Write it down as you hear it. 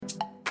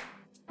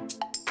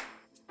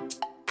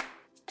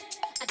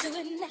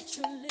it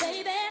naturally,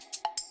 baby,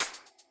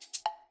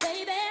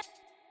 baby.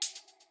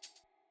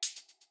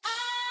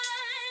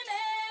 I'm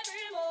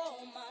every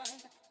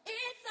woman.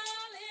 It's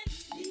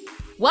all in me.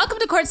 Welcome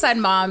to Courtside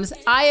Moms.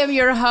 I am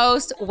your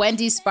host,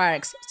 Wendy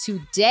Sparks.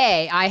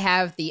 Today, I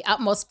have the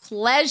utmost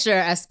pleasure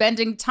of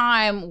spending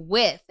time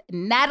with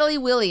Natalie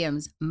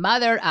Williams,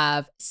 mother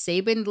of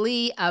Saben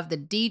Lee of the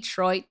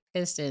Detroit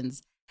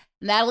Pistons.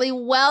 Natalie,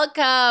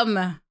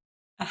 welcome.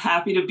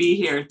 Happy to be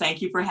here.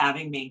 Thank you for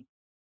having me.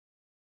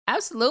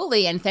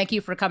 Absolutely. And thank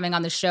you for coming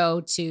on the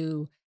show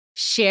to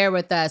share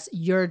with us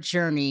your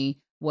journey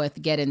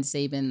with getting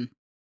Saben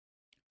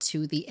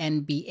to the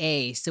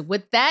NBA. So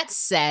with that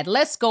said,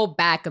 let's go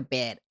back a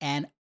bit.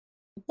 And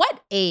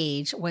what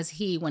age was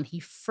he when he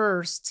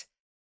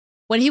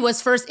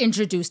was first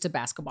introduced to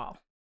basketball?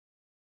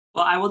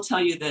 Well, I will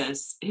tell you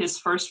this. His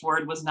first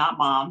word was not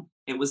mom.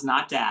 It was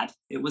not dad.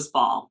 It was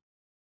ball.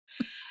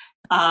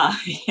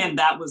 And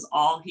that was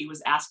all he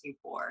was asking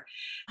for.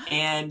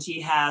 And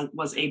he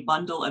was a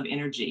bundle of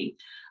energy.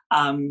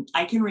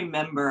 I can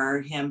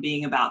remember him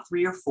being about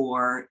 3 or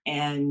 4,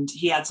 and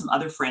he had some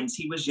other friends.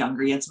 He was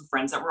younger. He had some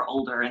friends that were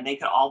older, and they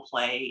could all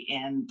play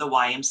in the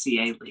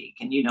YMCA league.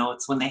 And,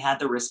 it's when they had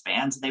the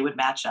wristbands and they would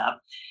match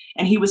up.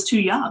 And he was too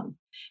young.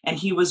 And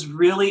he was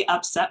really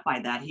upset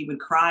by that. He would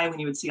cry when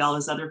he would see all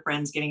his other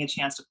friends getting a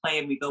chance to play,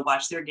 and we go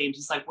watch their games.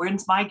 He's like,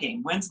 when's my game?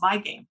 When's my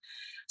game?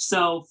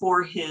 So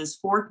for his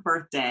 4th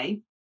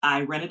birthday,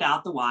 I rented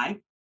out the Y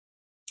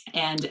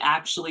and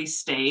actually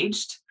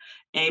staged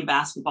a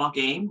basketball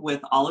game with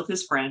all of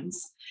his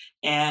friends.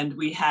 And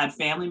we had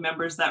family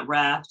members that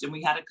reffed, and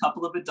we had a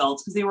couple of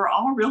adults because they were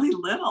all really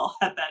little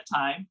at that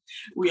time.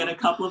 We had a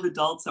couple of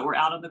adults that were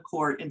out on the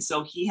court. And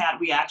so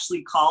we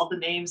actually called the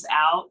names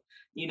out,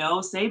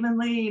 Saben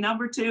Lee,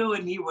 number 2,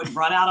 and he would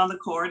run out on the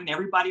court, and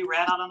everybody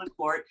ran out on the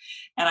court.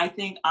 And I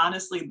think,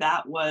 honestly,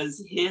 that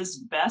was his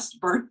best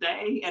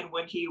birthday and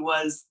when he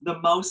was the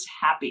most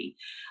happy.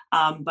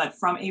 But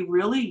from a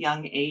really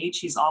young age,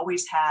 he's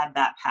always had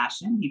that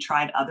passion. He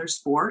tried other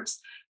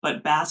sports,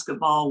 but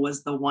basketball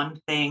was the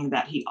one thing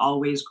that he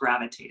always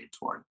gravitated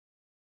toward.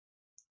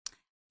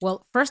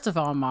 Well, first of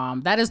all,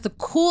 Mom, that is the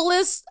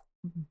coolest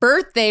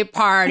birthday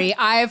party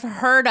I've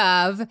heard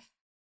of.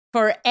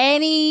 For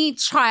any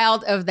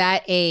child of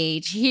that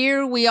age,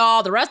 here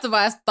the rest of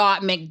us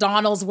thought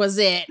McDonald's was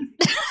it.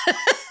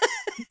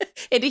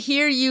 And to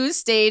hear you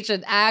stage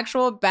an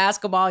actual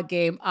basketball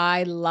game,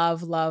 I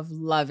love, love,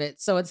 love it.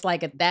 So it's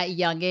like at that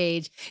young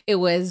age, it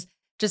was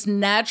just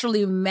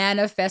naturally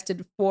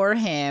manifested for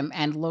him,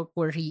 and look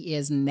where he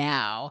is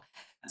now.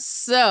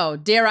 So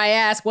dare I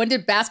ask, when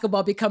did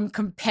basketball become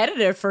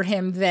competitive for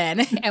him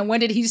then? And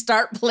when did he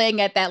start playing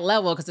at that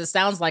level? Because it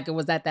sounds like it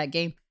was at that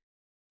game.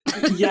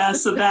 Yeah,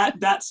 so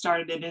that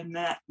started it in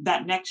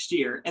that next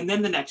year, and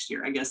then the next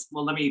year, I guess.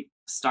 Well, let me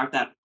start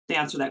to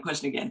answer that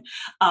question again.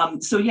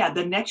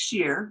 The next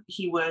year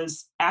he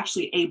was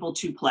actually able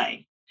to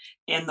play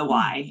in the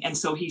Y, and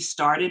so he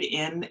started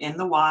in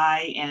the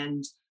Y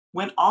and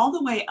went all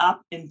the way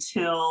up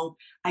until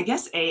I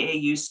guess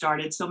AAU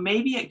started. So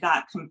maybe it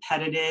got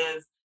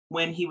competitive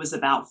when he was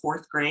about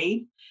 4th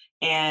grade.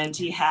 And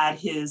he had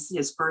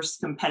his first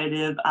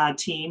competitive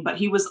team, but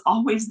he was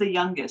always the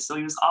youngest. So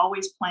he was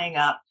always playing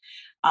up.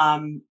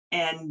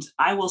 And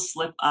I will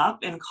slip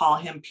up and call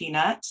him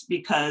Peanut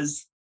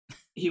because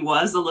he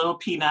was a little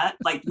peanut.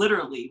 Like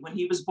literally, when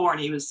he was born,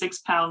 he was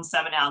 6 pounds,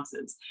 7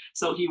 ounces.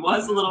 So he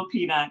was a little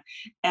peanut.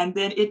 And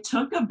then it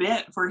took a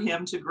bit for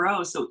him to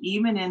grow. So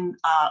even in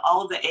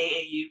all of the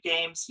AAU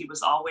games, he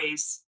was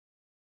always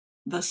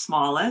the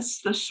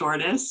smallest, the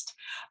shortest,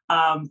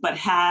 but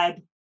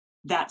had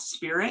that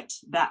spirit,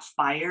 that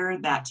fire,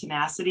 that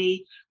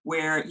tenacity,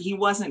 where he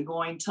wasn't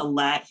going to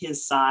let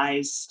his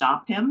size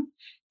stop him.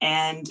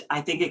 And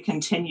I think it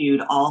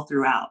continued all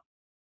throughout.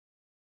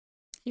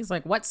 He's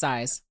like, what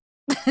size?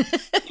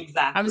 Exactly.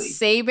 I'm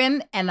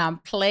Saben and I'm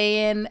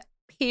playing,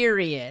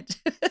 period.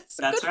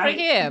 So That's good right.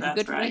 for him.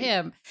 That's Good right. for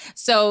him.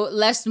 So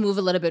let's move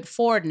a little bit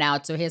forward now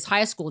to his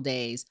high school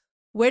days.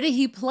 Where did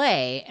he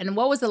play? And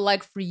what was it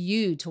like for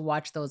you to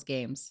watch those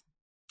games?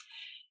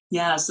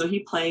 Yeah, so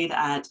he played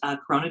at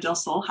Corona del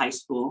Sol High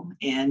School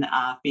in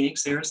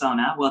Phoenix,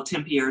 Arizona. Well,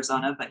 Tempe,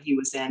 Arizona, but he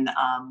was in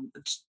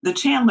the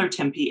Chandler,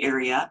 Tempe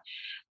area.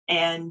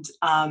 And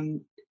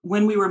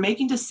when we were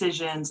making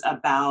decisions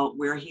about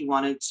where he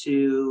wanted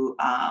to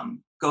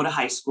go to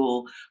high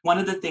school, one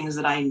of the things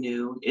that I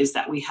knew is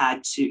that he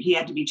had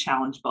to be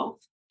challenged both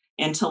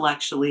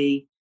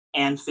intellectually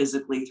and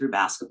physically through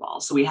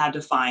basketball. So we had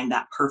to find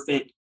that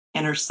perfect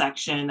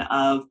intersection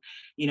of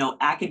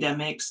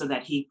academics so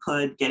that he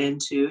could get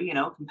into,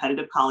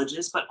 competitive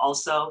colleges, but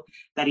also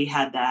that he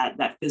had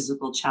that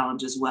physical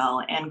challenge as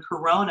well. And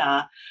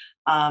Corona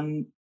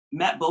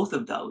met both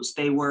of those.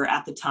 They were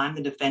at the time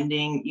the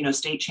defending,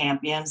 state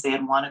champions. They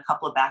had won a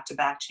couple of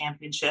back-to-back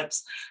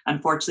championships.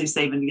 Unfortunately,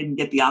 Saben didn't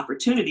get the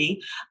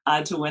opportunity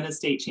to win a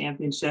state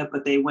championship,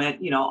 but they went,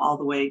 all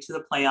the way to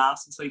the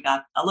playoffs. And so he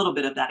got a little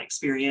bit of that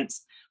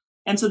experience.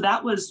 And so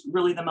that was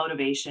really the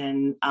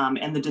motivation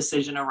and the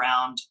decision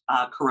around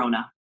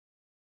Corona.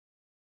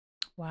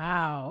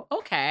 Wow.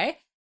 Okay.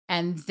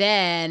 And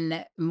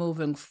then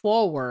moving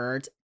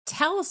forward,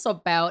 tell us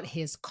about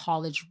his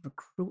college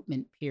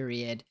recruitment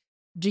period.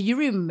 Do you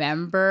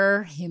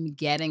remember him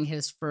getting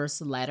his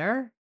first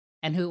letter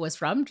and who it was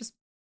from? Just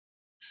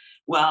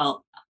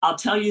Well, I'll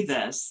tell you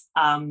this.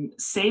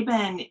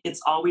 Saban,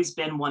 it's always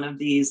been one of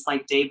these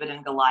like David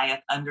and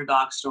Goliath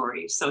underdog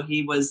stories. So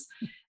he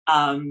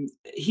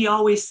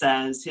always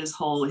says his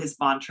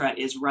mantra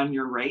is run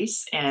your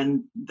race.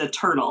 And the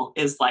turtle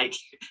is like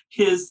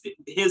his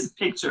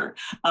picture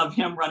of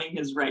him running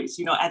his race.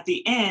 At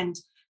the end,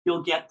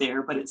 you'll get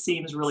there, but it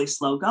seems really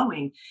slow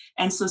going.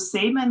 And so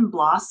Saban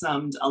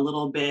blossomed a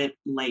little bit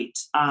late.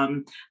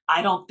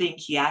 I don't think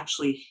he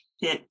actually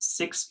hit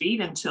 6 feet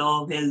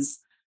until his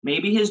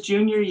maybe his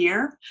junior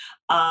year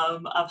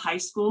of high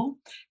school.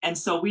 And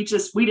so we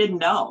didn't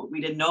know.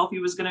 We didn't know if he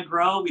was going to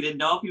grow. We didn't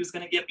know if he was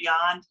going to get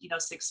beyond,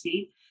 6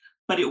 feet.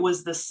 But it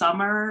was the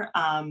summer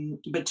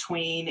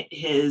between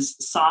his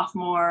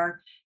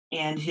sophomore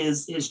and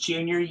his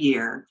junior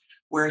year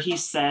where he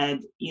said,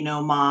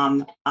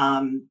 Mom,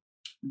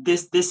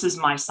 this is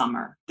my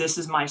summer. This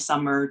is my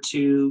summer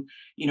to,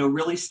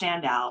 really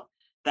stand out,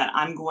 that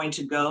I'm going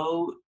to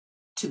go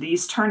to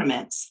these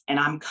tournaments and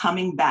I'm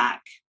coming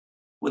back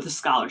with a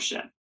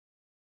scholarship.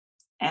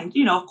 And,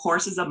 of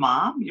course, as a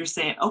mom, you're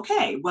saying,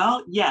 okay,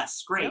 well,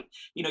 yes, great.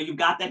 yep. You've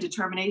got that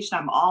determination.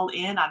 I'm all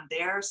in. I'm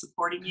there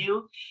supporting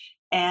you.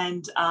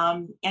 And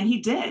he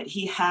did.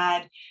 He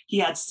had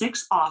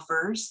 6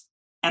 offers.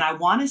 And I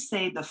want to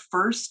say the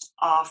first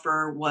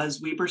offer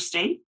was Weber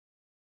State.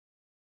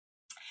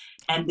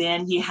 And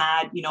then he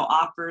had,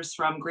 offers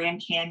from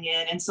Grand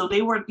Canyon. And so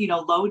they were,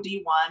 low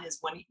D1 is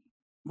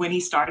when he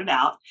started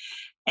out.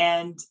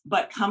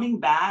 But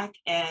coming back,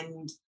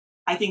 and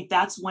I think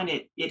that's when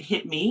it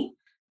hit me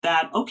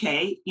that,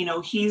 okay,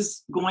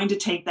 he's going to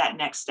take that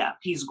next step.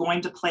 He's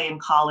going to play in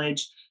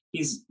college.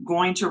 He's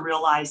going to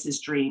realize his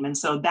dream. And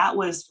so that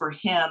was for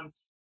him,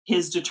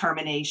 his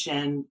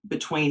determination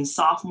between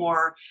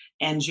sophomore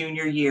and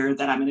junior year,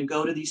 that I'm going to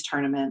go to these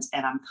tournaments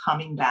and I'm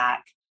coming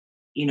back,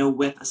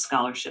 with a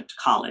scholarship to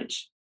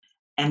college.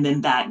 And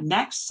then that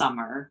next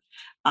summer,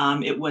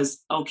 it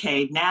was,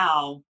 okay,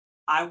 now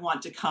I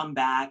want to come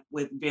back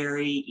with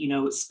very,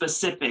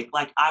 specific,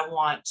 like I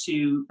want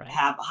to Right.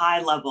 have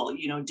high level,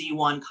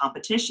 D1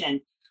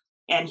 competition.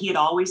 And he had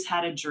always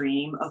had a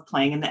dream of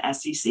playing in the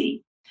SEC.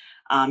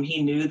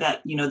 He knew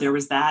that, there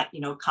was that,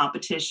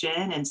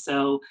 competition. And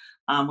so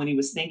when he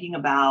was thinking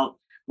about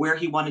where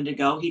he wanted to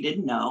go, he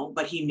didn't know,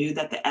 but he knew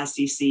that the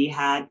SEC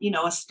had,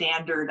 a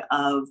standard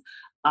of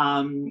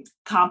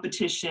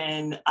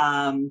competition.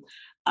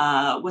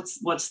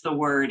 What's the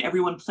word?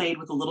 Everyone played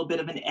with a little bit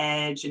of an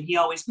edge, and he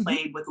always Mhm.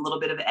 played with a little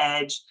bit of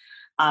edge.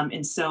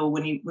 And so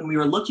when we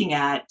were looking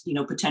at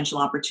potential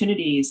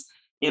opportunities,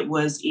 it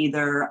was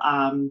either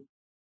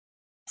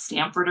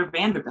Stanford or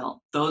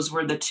Vanderbilt. Those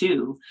were the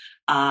two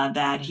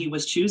that he Right.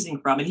 was choosing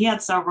from, and he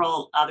had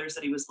several others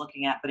that he was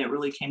looking at, but it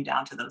really came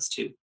down to those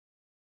two.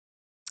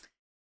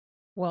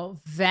 Well,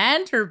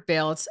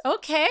 Vanderbilt.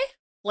 Okay.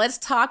 Let's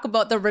talk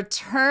about the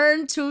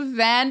return to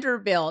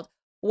Vanderbilt.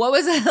 What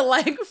was it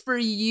like for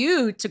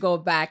you to go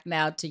back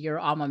now to your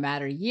alma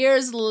mater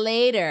years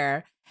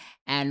later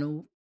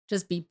and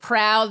just be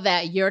proud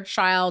that your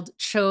child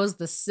chose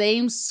the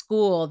same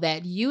school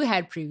that you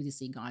had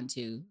previously gone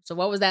to? So,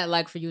 what was that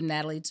like for you,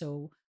 Natalie,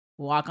 to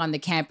walk on the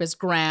campus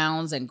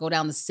grounds and go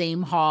down the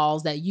same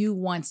halls that you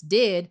once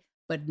did,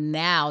 but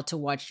now to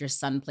watch your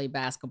son play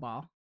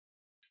basketball?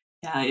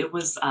 Yeah, it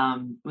was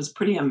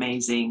pretty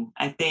amazing.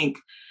 I think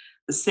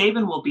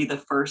Saban will be the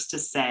first to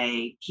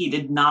say he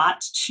did not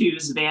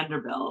choose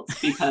Vanderbilt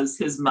because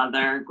his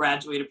mother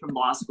graduated from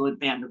law school at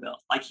Vanderbilt.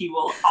 Like he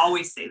will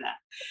always say that.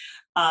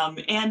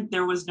 And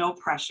there was no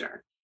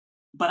pressure.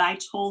 But I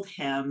told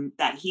him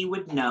that he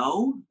would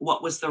know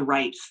what was the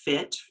right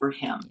fit for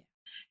him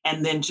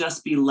and then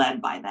just be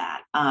led by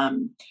that.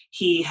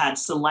 He had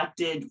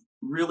selected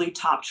really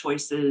top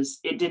choices.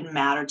 It didn't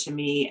matter to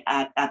me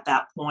at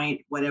that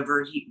point,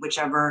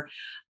 whichever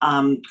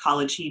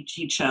college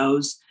he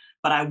chose,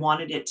 but I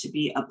wanted it to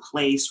be a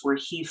place where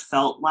he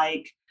felt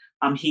like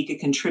he could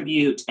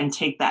contribute and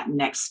take that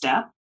next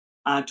step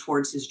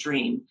towards his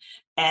dream.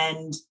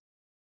 And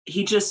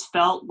he just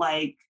felt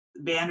like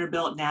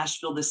Vanderbilt,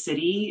 Nashville, the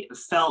city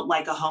felt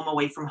like a home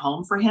away from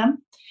home for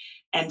him.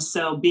 And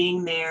so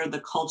being there,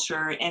 the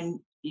culture, and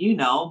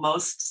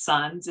most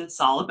sons, it's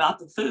all about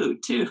the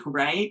food too,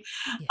 right?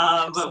 Yeah,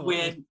 But absolutely.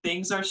 when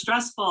things are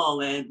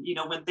stressful and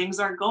when things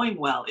aren't going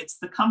well, it's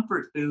the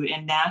comfort food.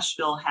 And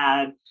Nashville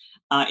had,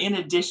 in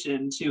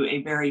addition to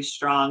a very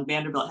strong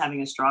Vanderbilt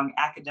having a strong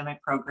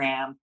academic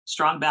program,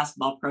 strong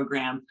basketball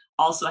program,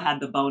 also had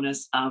the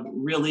bonus of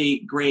really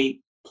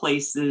great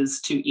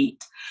places to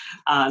eat.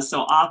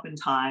 So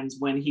oftentimes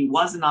when he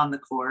wasn't on the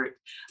court,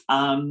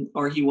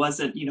 or he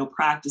wasn't,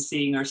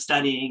 practicing or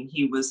studying,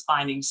 he was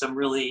finding some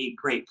really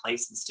great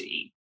places to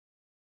eat.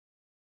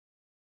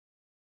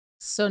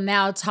 So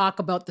now talk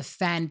about the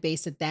fan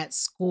base at that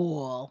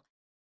school.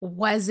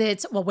 Was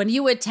it well, when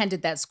you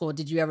attended that school,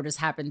 did you ever just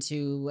happen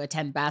to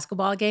attend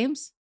basketball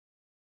games?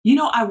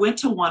 I went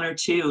to one or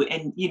two,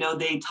 and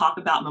they talk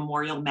about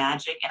Memorial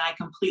Magic, and I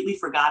completely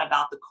forgot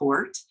about the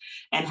court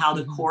and how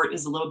the Mhm. court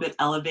is a little bit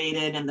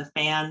elevated, and the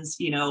fans,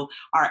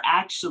 are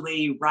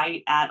actually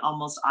right at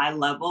almost eye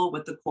level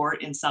with the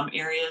court in some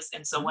areas.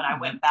 And so when I Oh,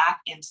 went back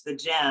into the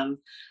gym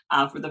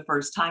for the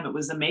first time, it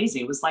was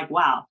amazing. It was like,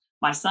 wow.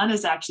 My son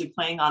is actually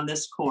playing on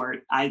this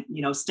court. I,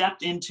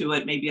 stepped into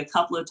it maybe a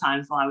couple of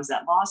times while I was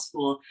at law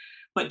school,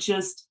 but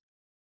just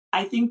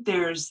I think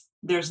there's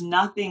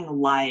nothing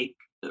like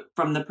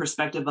from the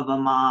perspective of a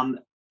mom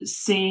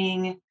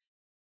seeing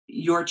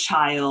your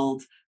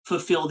child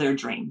fulfill their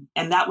dream.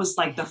 And that was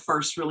like the yeah,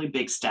 first really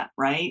big step,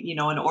 right? In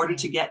order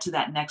to yeah. get to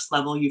that next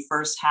level, you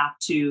first have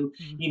to,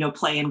 Mhm.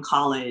 play in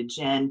college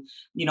and,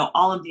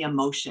 all of the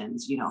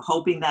emotions,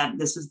 hoping that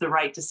this is the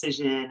right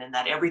decision and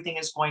that everything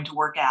is going to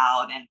work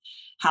out. And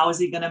how is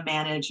he going to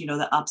manage,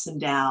 the ups and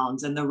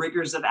downs and the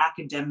rigors of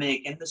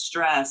academic and the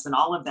stress and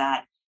all of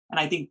that. And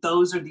I think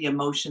those are the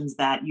emotions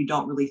that you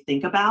don't really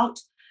think about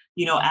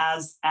Yeah.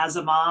 as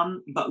a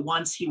mom, but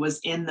once he was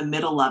in the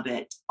middle of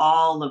it,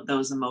 all of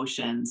those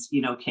emotions,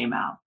 came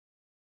out.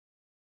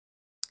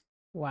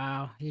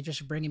 Wow, you're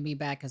just bringing me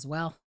back as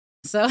well.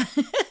 So,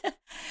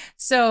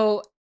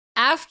 so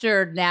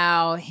after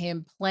now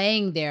him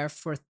playing there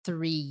for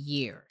 3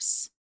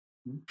 years,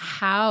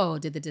 how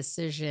did the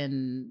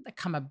decision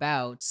come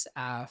about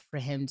for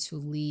him to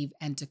leave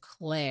and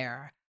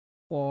declare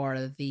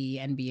for the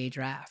NBA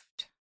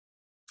draft?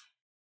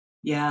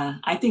 Yeah,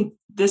 I think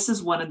this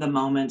is one of the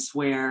moments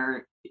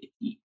where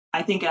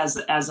I think as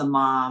a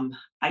mom,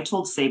 I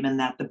told Saban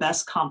that the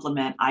best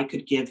compliment I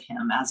could give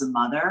him as a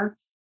mother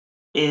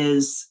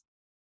is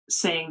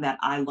saying that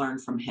I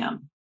learned from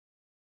him.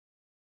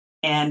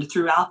 And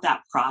throughout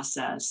that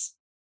process,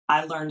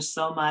 I learned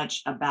so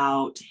much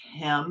about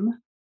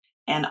him,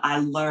 and I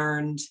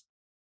learned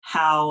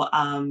how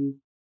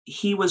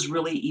he was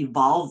really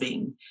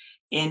evolving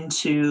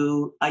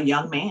into a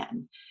young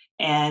man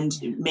and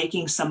Yeah.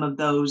 making some of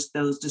those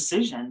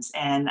decisions.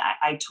 And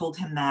I told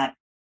him that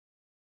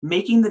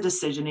making the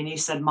decision, and he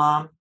said,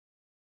 "Mom,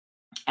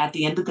 at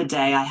the end of the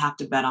day, I have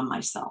to bet on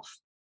myself."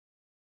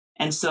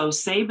 And so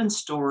Saban's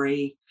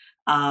story,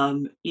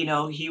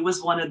 he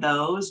was one of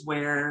those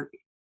where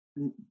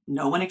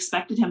no one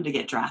expected him to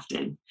get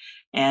drafted.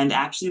 And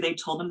actually, they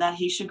told him that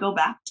he should go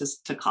back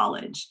to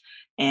college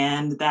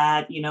and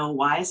that,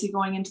 why is he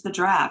going into the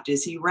draft?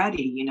 Is he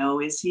ready?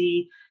 Is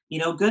he,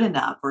 good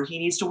enough? Or he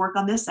needs to work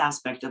on this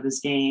aspect of his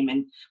game.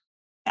 And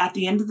at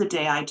the end of the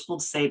day, I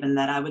told Saban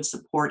that I would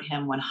support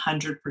him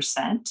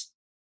 100%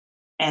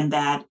 and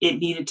that it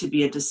needed to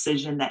be a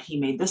decision that he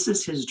made. This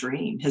is his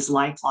dream, his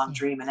lifelong Yeah.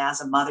 dream. And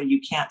as a mother, you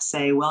can't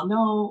say, well,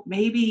 no,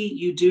 maybe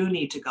you do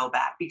need to go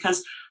back.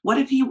 Because what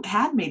if he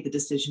had made the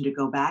decision to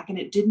go back and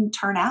it didn't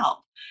turn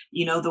out,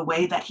 the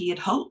way that he had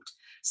hoped?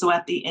 So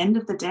at the end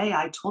of the day,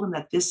 I told him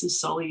that this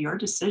is solely your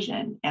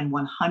decision and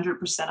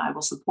 100% I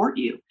will support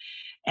you.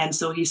 And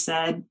so he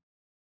said,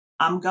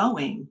 I'm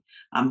going.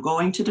 I'm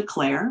going to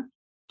declare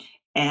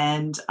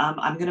and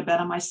I'm going to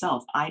bet on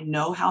myself. I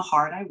know how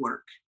hard I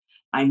work.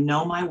 I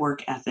know my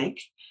work ethic.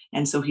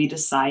 And so he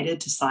decided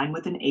to sign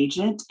with an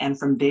agent. And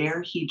from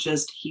there, he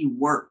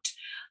worked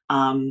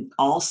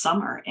all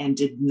summer and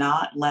did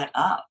not let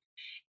up.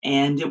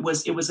 And it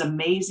was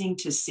amazing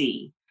to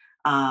see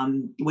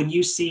when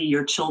you see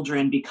your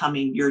children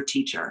becoming your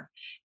teacher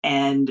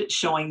and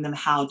showing them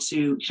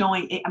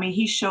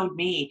he showed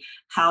me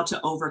how to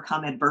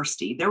overcome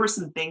adversity. There were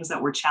some things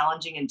that were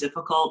challenging and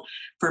difficult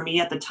for me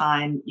at the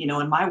time,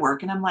 in my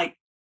work. And I'm like,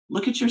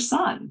 look at your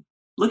son,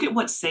 look at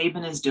what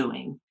Saban is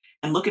doing,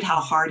 and look at how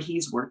Yeah. hard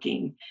he's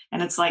working.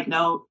 And it's like,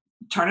 no,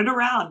 turn it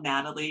around,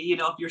 Natalie.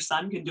 If your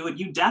son can do it,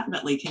 you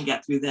definitely can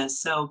get through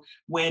this. So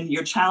when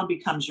your child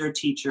becomes your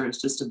teacher,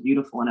 it's just a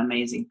beautiful and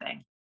amazing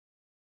thing.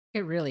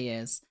 It really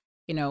is.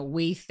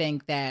 We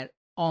think that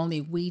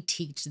only we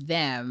teach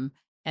them,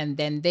 and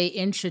then they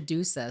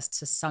introduce us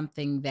to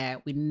something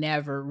that we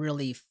never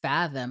really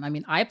fathom. I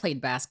mean, I played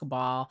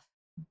basketball,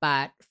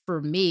 but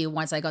for me,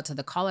 once I got to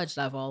the college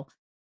level,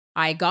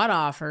 I got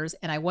offers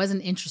and I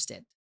wasn't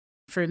interested.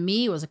 For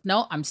me, it was like,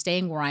 no, I'm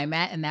staying where I'm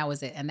at, and that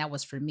was it. And that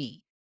was for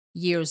me.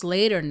 Years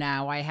later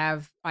now, I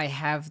have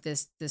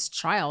this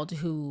child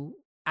who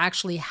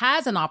actually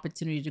has an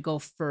opportunity to go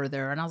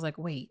further. And I was like,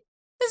 wait,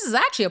 this is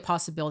actually a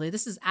possibility.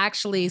 This is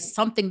actually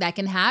something that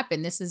can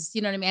happen. This is,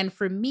 you know what I mean? And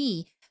for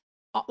me,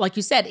 like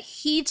you said,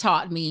 he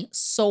taught me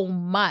so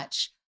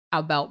much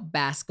about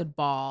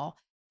basketball,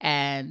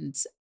 and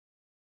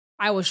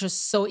I was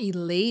just so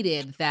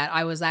elated that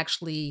I was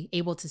actually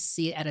able to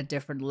see it at a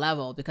different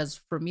level, because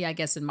for me, I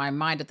guess in my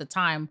mind at the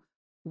time,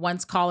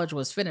 once college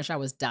was finished, I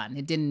was done.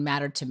 It didn't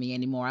matter to me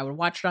anymore. I would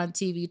watch it on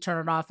TV,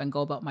 turn it off, and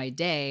go about my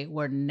day.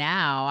 Where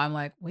now I'm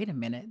like, wait a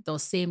minute,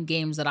 those same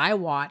games that I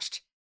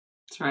watched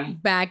That's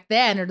right. back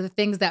then are the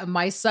things that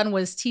my son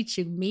was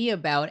teaching me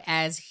about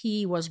as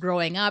he was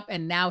growing up.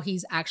 And now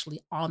he's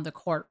actually on the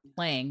court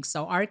playing.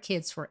 So our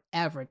kids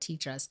forever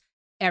teach us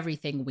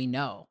everything we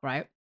know,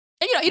 right?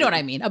 And you know what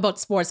I mean about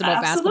sports,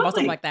 about basketball,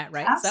 stuff Absolutely. like that,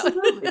 right? So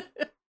Absolutely.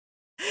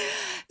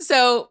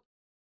 so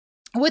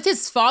with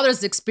his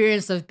father's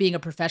experience of being a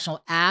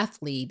professional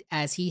athlete,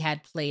 as he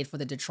had played for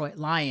the Detroit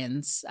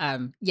Lions,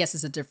 yes,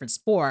 it's a different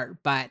sport,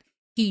 but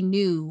he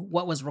knew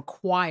what was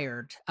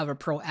required of a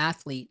pro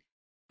athlete.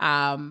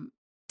 Um,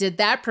 did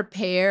that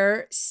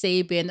prepare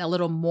Saban a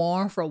little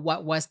more for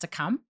what was to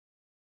come?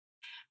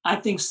 I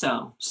think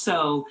so.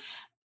 So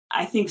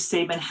I think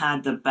Saban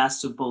had the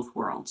best of both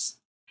worlds.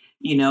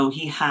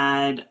 He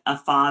had a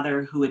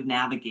father who had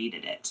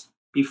navigated it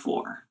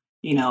before.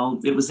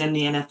 It was in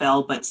the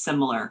NFL, but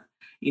similar,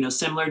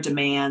 similar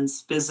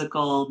demands,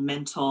 physical,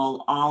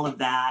 mental, all of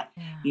that,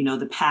 Yeah.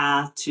 the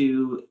path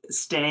to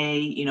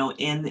stay,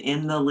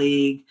 in the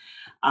league,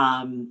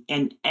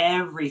 and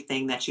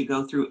everything that you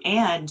go through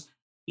and,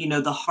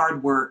 the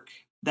hard work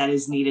that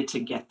is needed to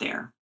get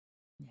there.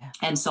 Yeah.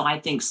 And so I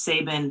think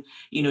Saban,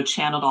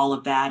 channeled all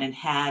of that and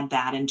had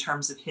that in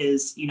terms of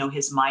his,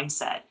 his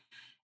mindset.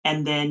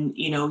 And then,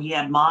 he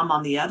had mom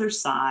on the other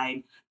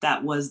side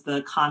that was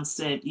the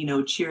constant,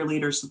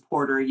 cheerleader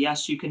supporter.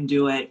 Yes, you can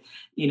do it.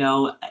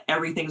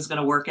 Everything's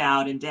going to work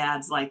out. And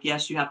dad's like,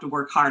 yes, you have to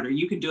work harder.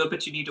 You can do it,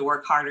 but you need to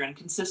work harder and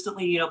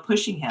consistently,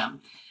 pushing him.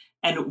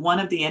 And one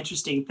of the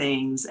interesting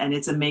things, and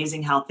it's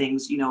amazing how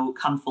things,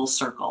 come full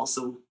circle.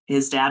 So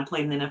his dad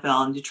played in the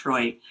NFL in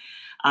Detroit.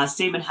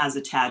 Saban has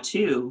a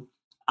tattoo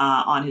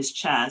on his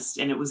chest,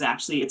 and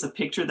it's a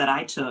picture that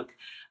I took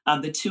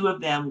of the two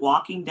of them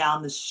walking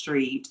down the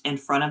street in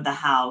front of the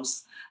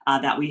house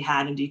that we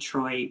had in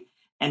Detroit.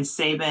 And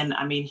Saban,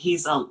 I mean,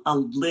 he's a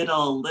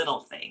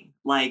little thing,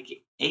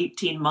 like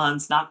 18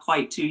 months, not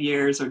quite 2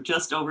 years or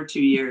just over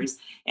 2 years.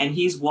 And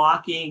he's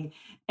walking.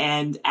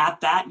 And at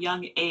that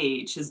young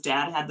age, his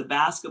dad had the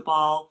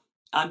basketball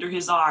under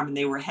his arm and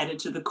they were headed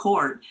to the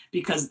court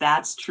because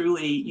that's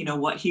truly,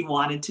 what he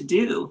wanted to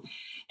do.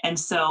 And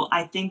so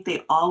I think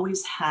they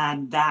always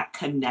had that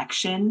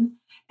connection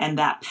and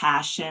that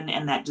passion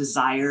and that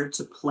desire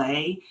to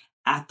play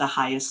at the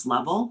highest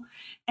level.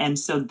 And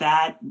so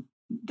that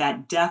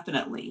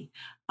definitely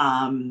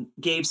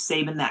gave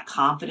Saban that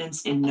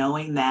confidence in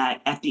knowing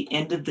that at the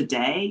end of the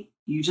day,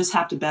 you just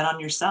have to bet on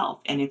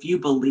yourself. And if you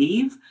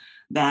believe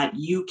that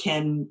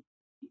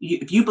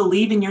if you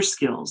believe in your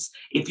skills,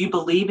 if you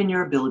believe in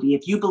your ability,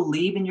 if you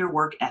believe in your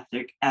work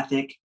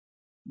ethic,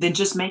 then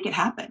just make it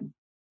happen.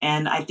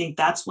 And I think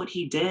that's what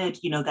he did,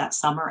 that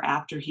summer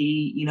after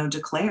he,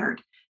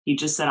 declared. He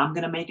just said, I'm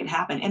going to make it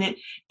happen. And it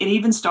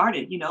even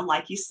started,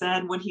 like he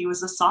said, when he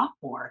was a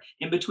sophomore,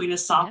 in between a Yeah.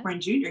 sophomore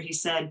and junior, he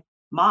said,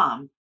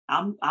 Mom,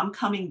 I'm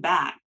coming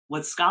back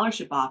with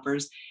scholarship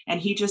offers. And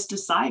he just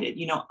decided,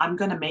 I'm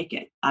going to make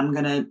it. I'm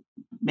going to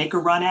make a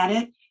run at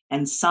it.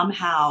 And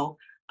somehow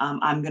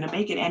I'm going to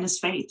make it, and his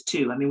faith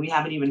too. I mean, we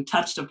haven't even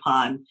touched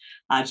upon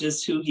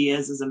just who he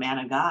is as a man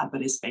of God,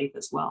 but his faith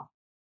as well.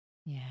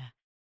 Yeah.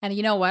 And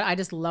you know what? I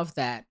just love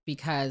that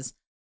because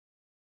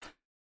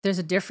there's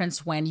a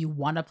difference when you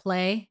want to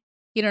play,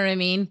 you know what I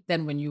mean,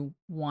 than when you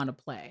want to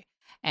play.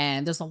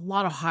 And there's a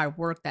lot of hard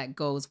work that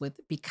goes with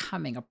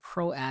becoming a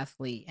pro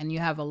athlete. And you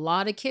have a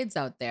lot of kids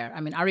out there.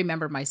 I mean, I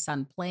remember my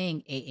son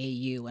playing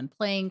AAU and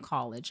playing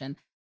college, and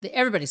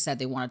everybody said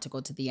they wanted to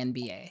go to the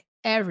NBA.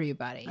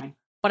 Everybody. Right.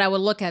 But I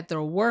would look at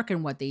their work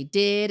and what they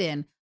did,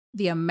 and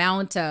the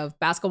amount of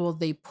basketball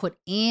they put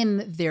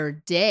in their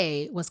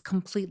day was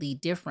completely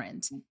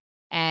different.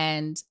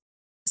 And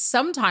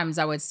sometimes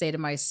I would say to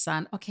my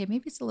son, okay,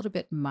 maybe it's a little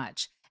bit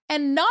much.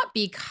 And not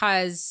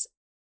because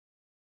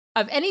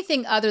of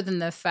anything other than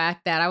the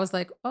fact that I was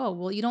like, oh,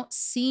 well, you don't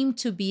seem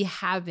to be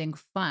having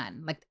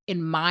fun, like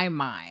in my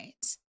mind.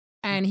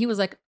 And he was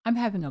like, I'm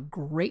having a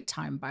great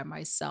time by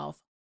myself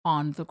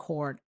on the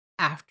court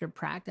after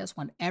practice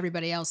when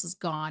everybody else is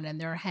gone and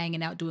they're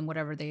hanging out doing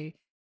whatever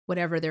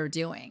they're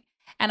doing.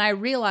 And I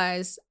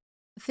realized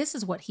this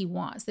is what he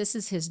wants. This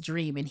is his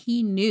dream. And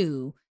he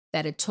knew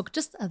that it took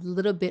just a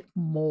little bit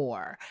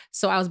more.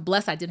 So I was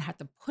blessed I didn't have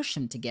to push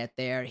him to get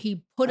there.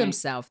 He put Right.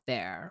 himself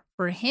there.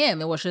 For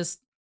him, it was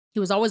just, he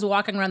was always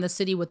walking around the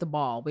city with the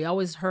ball. We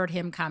always heard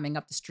him coming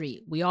up the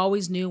street. We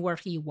always knew where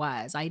he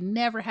was. I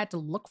never had to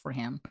look for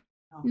him.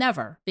 Oh,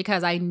 Never,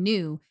 because I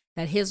knew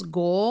that his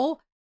goal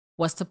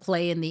was to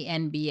play in the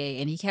NBA.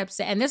 And he kept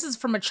saying, and this is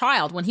from a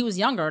child when he was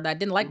younger that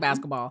didn't like mhm.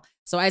 basketball.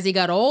 So as he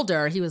got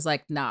older, he was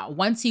like, nah,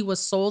 once he was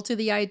sold to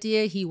the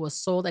idea, he was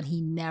sold and he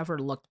never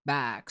looked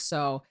back.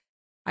 So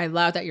I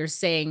love that you're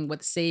saying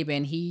with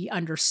Saban, he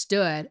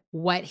understood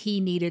what he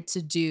needed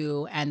to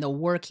do and the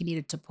work he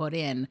needed to put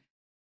in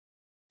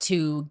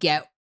to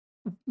get,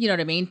 you know what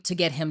I mean, to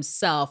get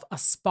himself a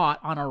spot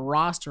on a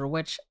roster,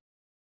 which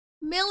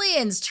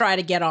millions try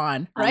to get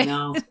on, I right?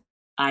 know.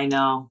 I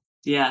know.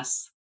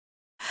 Yes.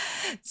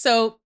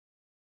 So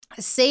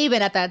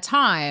Saban at that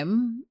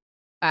time,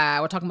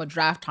 we're talking about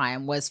draft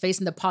time, was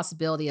facing the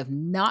possibility of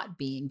not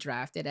being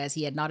drafted as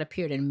he had not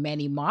appeared in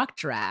many mock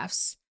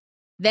drafts.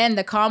 Then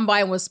the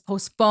combine was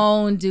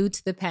postponed due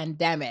to the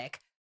pandemic.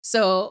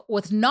 So,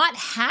 with not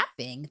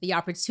having the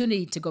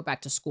opportunity to go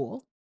back to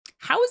school,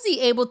 how was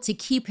he able to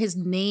keep his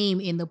name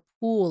in the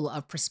pool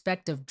of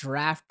prospective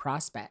draft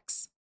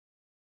prospects?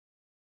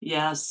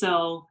 Yeah.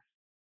 So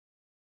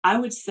I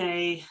would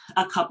say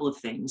a couple of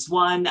things.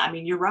 One, I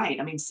mean, you're right.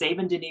 I mean,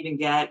 Saban didn't even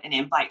get an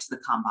invite to the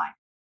combine.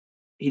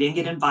 He didn't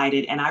get Yeah.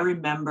 invited. And I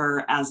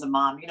remember as a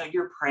mom,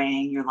 you're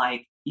praying, you're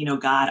like,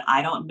 God,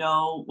 I don't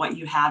know what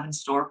you have in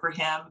store for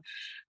him,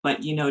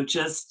 but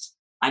just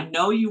I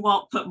know you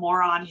won't put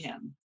more on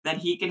him than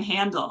he can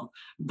handle.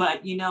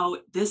 But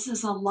this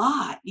is a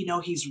lot.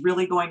 He's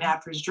really going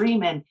after his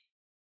dream.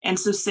 And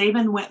so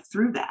Saban went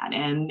through that.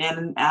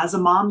 And as a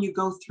mom, you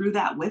go through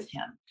that with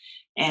him.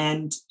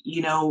 And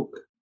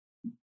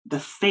the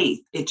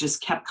faith, it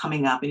just kept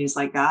coming up. And he's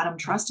like, God, I'm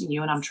trusting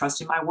you and I'm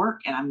trusting my work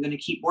and I'm going to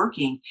keep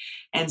working.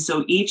 And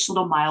so each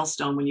little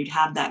milestone, when you'd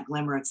have that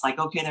glimmer, it's like,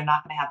 okay, they're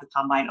not going to have the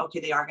combine. Okay,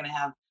 they are going to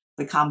have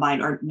the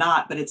combine or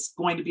not, but it's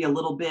going to be a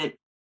little bit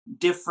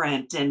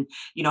different. And,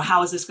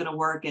 how is this going to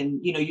work?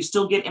 And, you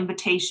still get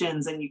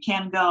invitations and you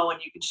can go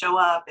and you can show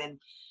up.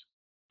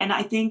 And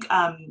I think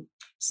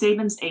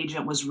Saban's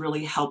agent was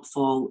really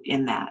helpful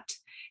in that.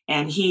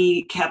 And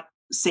he kept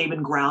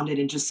Saban grounded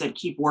and just said,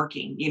 keep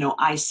working.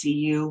 I see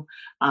you.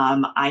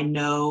 I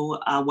know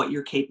what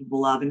you're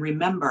capable of. And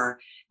remember,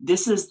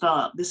 this is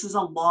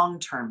a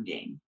long-term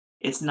game.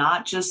 It's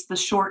not just the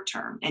short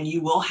term. And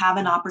you will have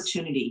an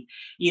opportunity,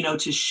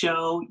 to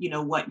show,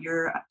 what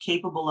you're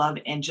capable of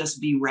and just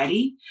be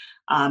ready.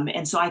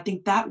 And so I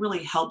think that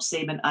really helped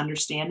Saban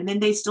understand. And then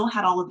they still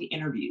had all of the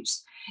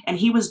interviews. And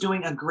he was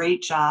doing a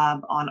great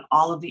job on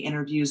all of the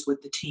interviews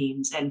with the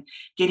teams and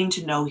getting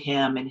to know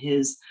him and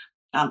his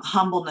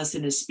humbleness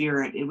in his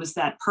spirit. It was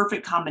that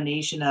perfect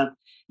combination of,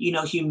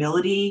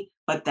 humility,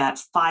 but that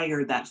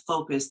fire, that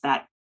focus,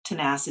 that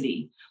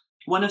tenacity.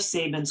 One of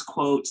Saban's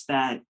quotes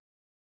that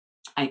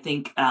I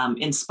think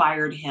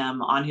inspired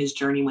him on his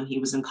journey when he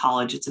was in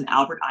college. It's an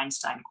Albert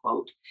Einstein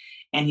quote,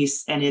 and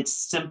it's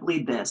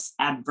simply this: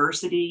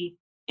 adversity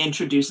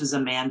introduces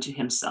a man to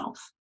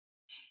himself.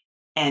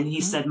 And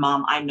he said,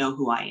 Mom, I know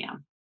who I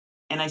am.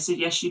 And I said,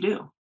 yes, you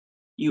do.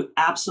 You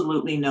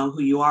absolutely know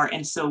who you are.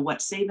 And so what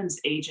Saban's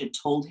agent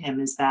told him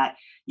is that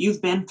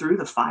you've been through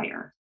the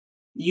fire.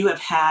 You have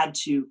had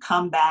to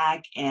come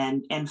back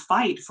and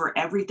fight for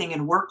everything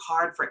and work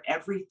hard for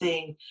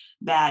everything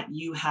that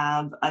you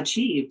have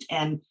achieved.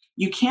 And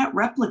you can't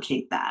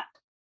replicate that.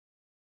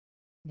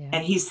 Yeah.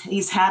 And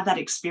he's had that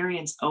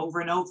experience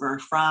over and over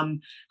from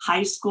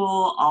high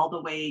school all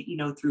the way,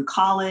 through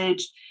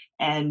college,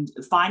 and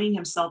finding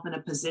himself in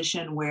a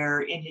position where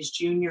in his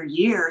junior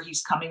year,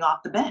 he's coming off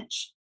the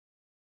bench.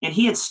 And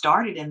he had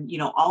started in,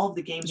 all of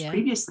the games Yeah.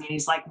 previously. And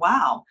he's like,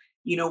 wow,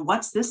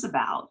 what's this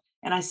about?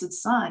 And I said,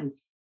 son,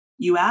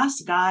 you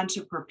asked God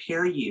to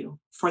prepare you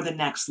for the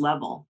next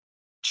level.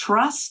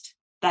 Trust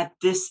that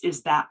this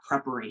is that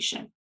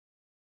preparation.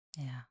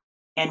 Yeah.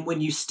 And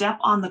when you step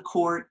on the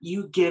court,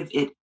 you give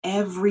it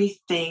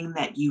everything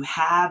that you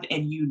have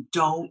and you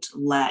don't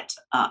let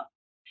up.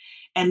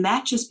 And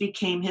that just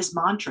became his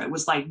mantra. It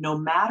was like, no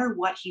matter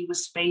what he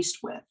was faced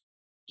with,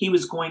 he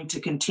was going to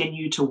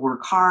continue to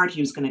work hard.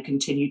 He was going to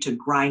continue to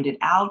grind it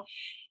out.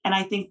 And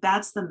I think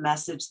that's the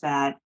message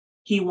that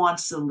he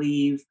wants to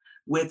leave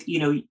with,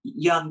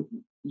 young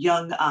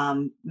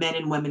men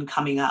and women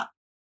coming up.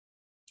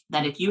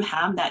 That if you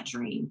have that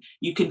dream,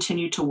 you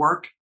continue to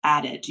work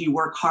at it, you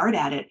work hard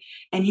at it,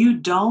 and you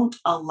don't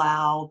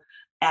allow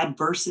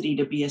adversity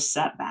to be a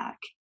setback.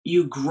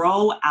 You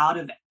grow out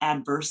of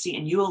adversity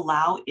and you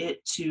allow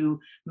it to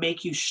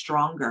make you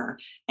stronger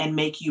and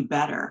make you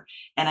better.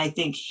 And I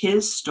think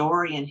his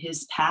story and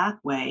his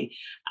pathway,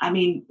 I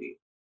mean,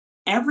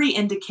 every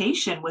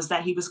indication was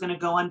that he was going to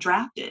go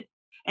undrafted.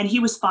 And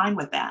he was fine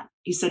with that.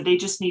 He said, they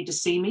just need to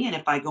see me. And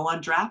if I go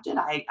undrafted,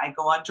 I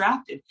go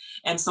undrafted.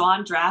 And so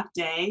on draft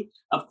day,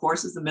 of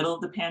course, it's the middle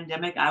of the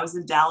pandemic. I was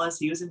in Dallas.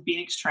 He was in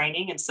Phoenix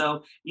training. And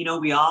so,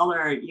 we all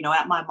are,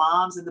 at my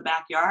mom's in the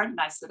backyard. And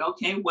I said,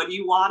 okay, what do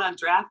you want on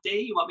draft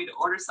day? You want me to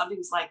order something?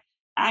 He's like,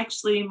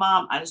 actually,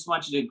 Mom, I just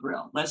want you to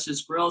grill. Let's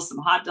just grill some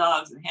hot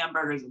dogs and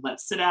hamburgers and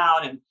let's sit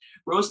out and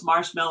roast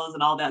marshmallows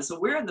and all that. So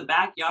we're in the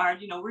backyard,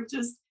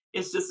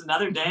 it's just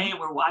another day and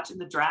we're watching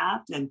the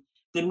draft. And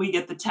then we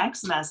get the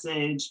text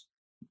message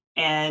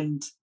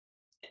and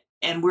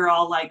we're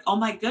all like, oh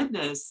my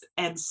goodness.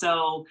 And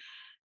so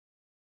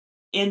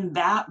in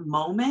that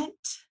moment,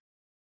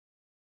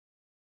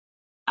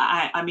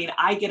 I mean,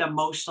 I get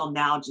emotional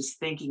now just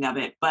thinking of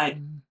it, but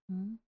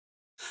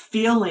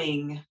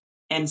feeling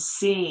and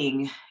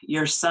seeing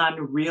your son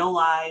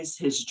realize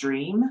his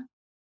dream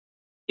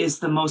is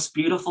the most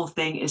beautiful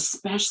thing,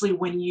 especially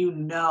when you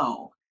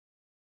know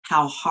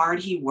how hard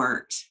he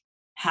worked,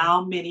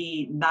 how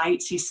many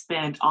nights he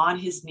spent on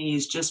his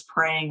knees just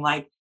praying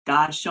like,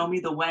 God, show me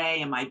the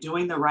way. Am I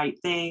doing the right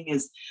thing?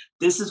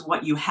 This is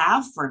what you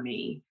have for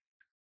me?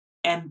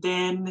 And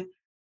then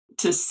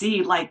to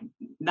see, like,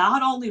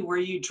 not only were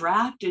you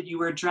drafted, you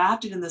were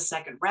drafted in the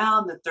second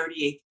round, the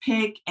 38th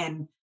pick,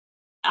 and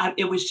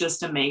it was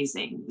just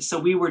amazing. So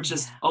we were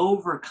just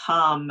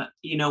overcome,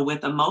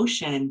 with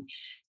emotion.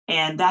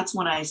 And that's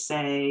when I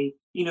say,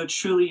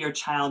 truly your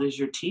child is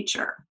your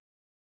teacher.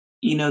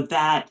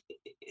 That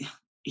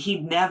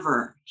he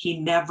never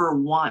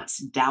once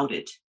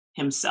doubted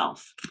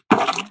himself.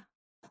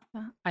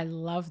 I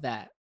love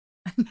that.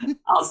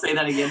 I'll say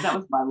that again. That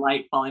was my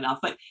light falling off.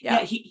 But Yeah.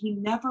 yeah, he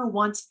never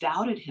once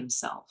doubted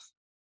himself.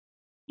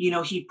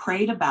 He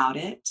prayed about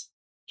it.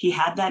 He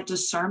had that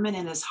discernment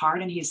in his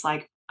heart, and he's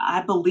like,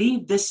 I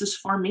believe this is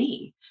for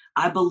me.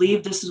 I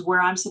believe this is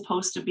where I'm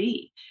supposed to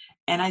be.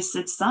 And I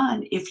said,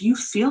 son, if you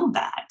feel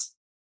that,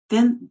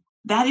 then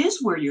that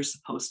is where you're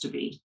supposed to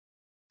be.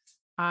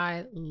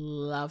 I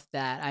love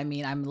that. I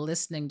mean, I'm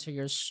listening to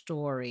your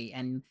story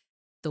and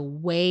the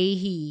way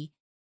he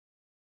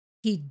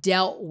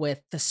dealt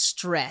with the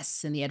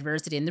stress and the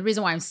adversity. And the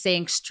reason why I'm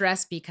saying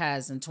stress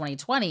because in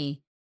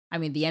 2020, I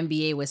mean, the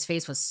NBA was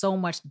faced with so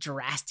much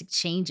drastic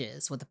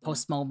changes with the Yeah.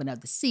 post moment of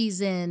the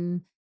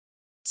season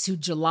to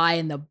July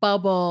in the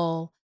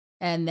bubble,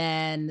 and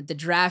then the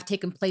draft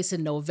taking place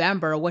in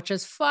November, which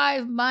is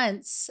 5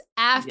 months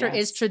after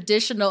its Yes,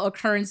 traditional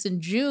occurrence in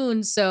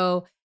June.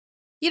 So,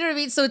 you know what I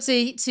mean? So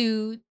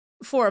to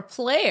for a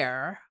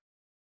player,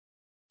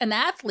 an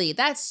athlete,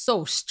 that's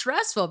so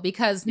stressful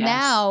because yes,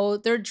 now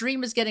their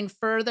dream is getting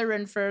further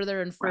and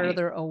further and right.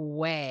 further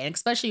away, and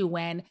especially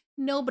when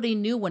nobody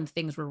knew when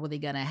things were really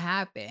going to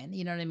happen.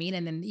 You know what I mean?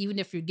 And then even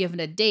if you're given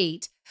a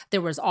date,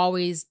 there was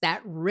always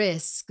that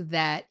risk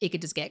that it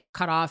could just get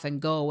cut off and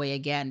go away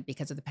again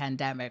because of the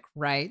pandemic,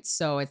 right?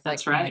 So it's like,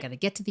 That's am I right. going to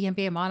get to the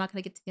NBA? Am I not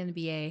going to get to the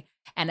NBA?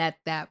 And at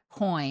that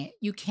point,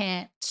 you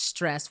can't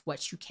stress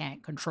what you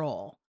can't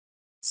control.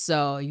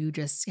 So you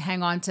just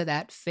hang on to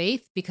that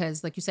faith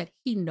because, like you said,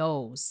 he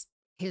knows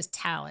his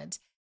talent.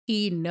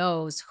 He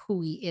knows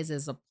who he is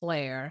as a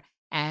player.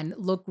 And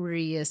look where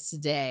he is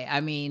today.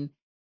 I mean,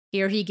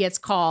 here he gets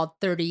called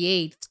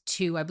 38th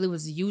to, I believe it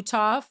was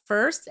Utah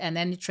first, and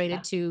then Yeah,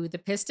 traded to the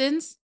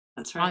Pistons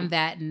that's on right.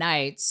 that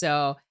night.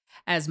 So,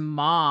 as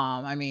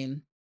mom, I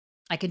mean,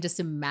 I can just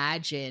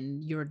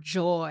imagine your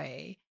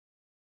joy.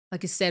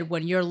 Like I said,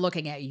 when you're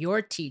looking at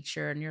your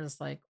teacher and you're just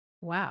like,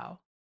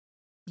 wow,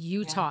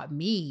 you Yeah, taught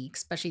me,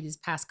 especially these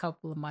past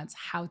couple of months,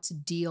 how to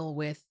deal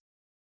with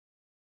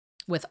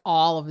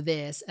all of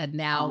this, and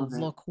now all of it.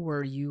 look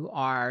where you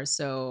are.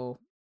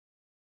 So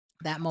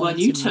that Well, and moment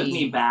you to took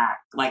me me.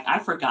 back. Like, I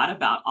forgot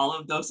about all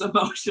of those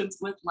emotions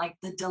with, like,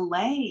 the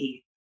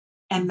delay.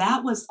 And Mhm.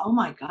 that was, oh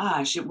my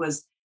gosh, it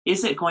was,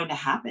 is it going to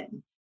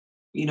happen?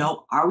 Yeah.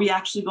 Are we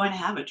actually going to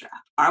have a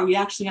draft? Are we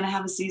actually going to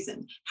have a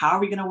season? How are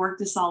we going to work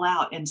this all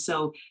out? And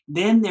so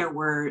then there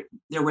were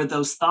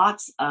those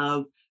thoughts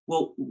of,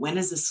 well, when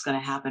is this going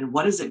to happen?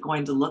 What is it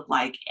going to look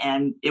like?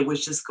 And it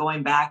was just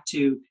going back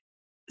to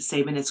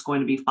Saban, it's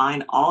going to be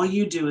fine. All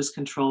you do is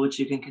control what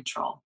you can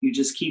control. You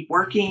just keep Yeah.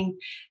 working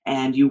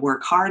and you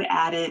work hard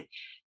at it.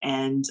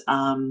 And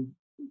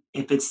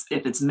if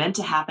it's meant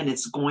to happen,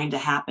 it's going to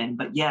happen.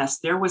 But yes,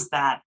 there was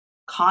that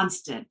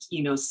constant,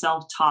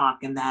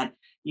 self-talk and that,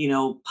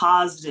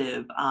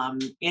 positive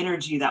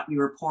energy that we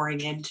were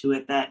pouring into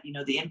it. That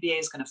the NBA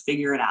is going to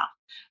figure it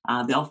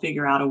out. They'll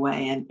figure out a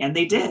way, and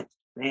they did.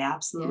 They Yeah.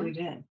 absolutely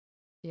did.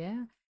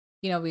 Yeah.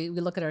 We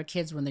look at our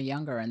kids when they're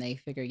younger and they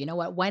figure, you know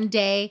what, one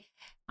day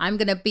I'm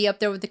going to be up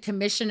there with the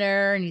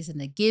commissioner and he's going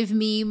to give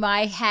me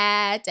my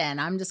hat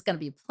and I'm just going to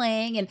be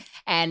playing.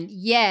 And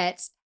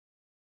yet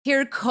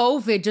here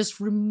COVID just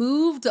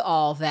removed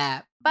all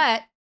that.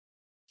 But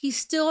he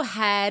still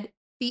had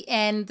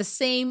the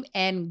same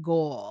end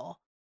goal.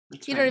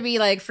 That's You know what I right. mean?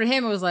 Like for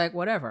him, it was like,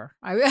 whatever.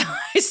 I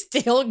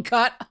still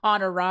got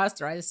on a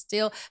roster.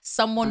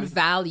 Someone Right.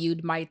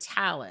 valued my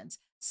talent. Mhm.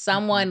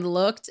 Someone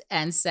looked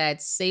and said,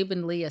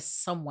 Saban Lee is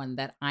someone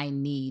that I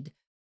need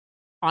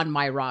on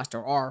my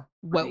roster or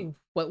Right.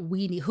 what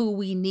we need, who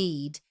we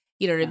need,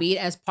 you know what I Yeah. mean,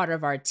 as part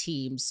of our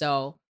team.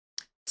 So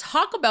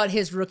talk about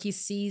his rookie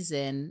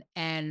season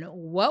and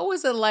what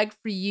was it like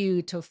for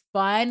you to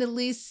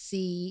finally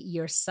see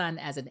your son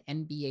as an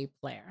NBA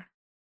player?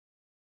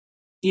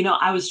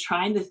 I was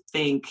trying to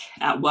think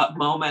at what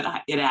moment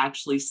it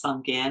actually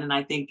sunk in, and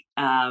I think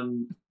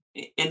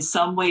in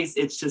some ways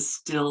it's just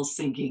still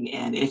sinking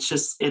in.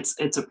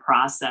 It's a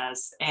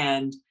process,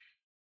 and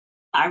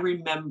I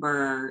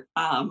remember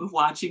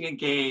watching a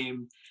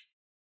game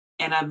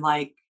and I'm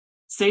like,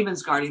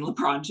 Saban's guarding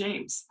LeBron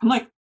James. I'm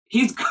like,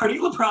 he's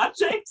guarding LeBron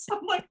James.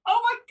 I'm like,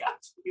 oh my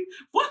gosh,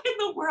 what in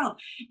the world?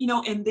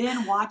 And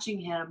then watching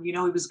him, he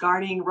was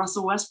guarding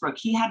Russell Westbrook.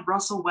 He had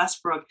Russell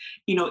Westbrook,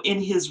 in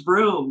his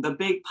room, the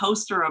big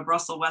poster of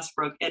Russell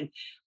Westbrook. And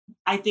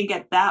I think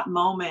at that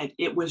moment,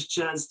 it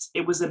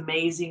was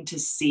amazing to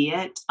see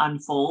it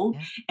unfold.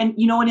 Yeah. And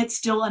it's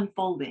still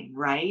unfolding,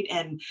 right?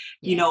 And,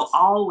 Yes.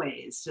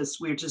 always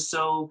we're just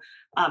so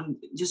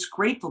just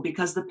grateful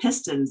because the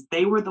Pistons,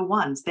 they were the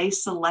ones, they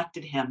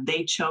selected him,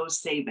 they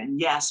chose Saban.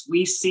 Yes,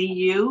 we see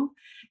you,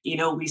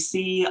 we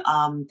see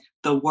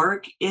the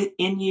work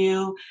in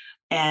you.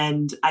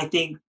 And I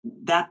think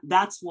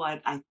that's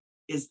what I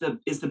is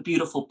the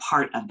beautiful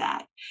part of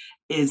that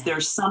is Yeah.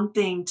 there's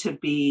something to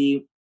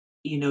be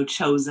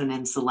chosen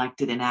and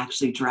selected and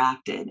actually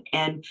drafted.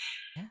 And,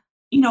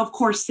 Yeah. of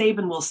course,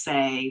 Saban will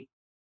say,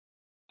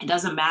 it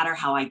doesn't matter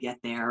how I get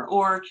there.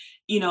 Or,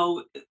 you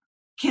know,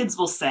 kids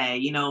will say,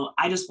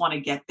 I just want to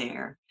get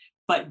there.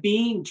 but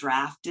being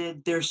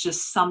drafted, there's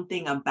just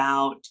something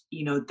about,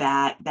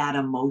 that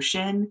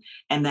emotion,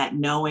 and that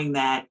knowing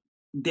that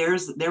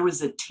there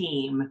was a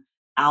team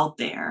out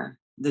there,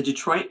 the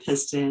Detroit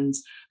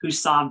Pistons, who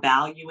saw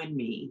value in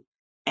me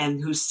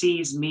and who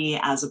sees me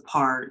as a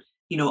part,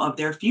 of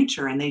their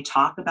future. And they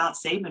talk about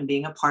Saban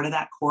being a part of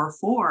that core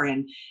four,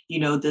 and,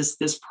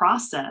 this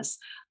process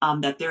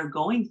that they're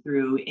going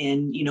through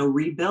in,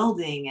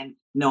 rebuilding. And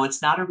no,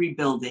 it's not a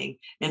rebuilding,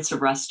 it's a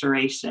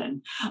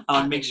restoration. I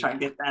want to make sure I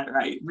Yeah. get that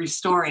right.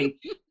 Restoring.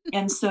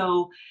 And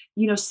so,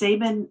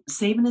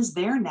 Saban is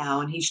there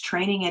now, and he's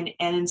training,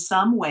 and in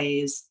some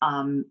ways,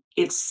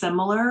 it's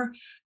similar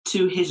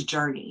to his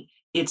journey.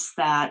 It's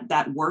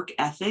that work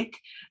ethic,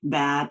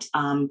 that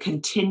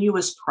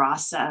continuous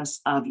process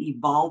of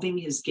evolving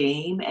his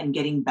game and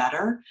getting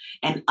better,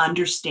 and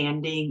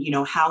understanding,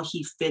 how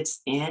he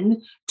fits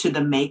in to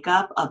the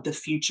makeup of the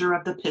future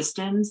of the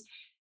Pistons.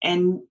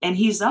 And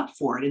he's up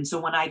for it. And so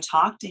when I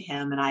talked to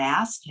him and I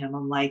asked him,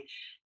 I'm like,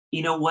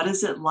 what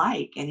is it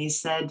like? And he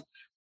said,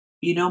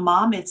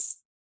 Mom,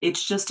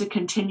 it's just a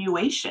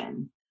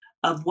continuation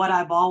of what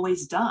I've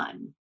always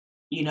done.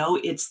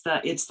 It's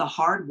the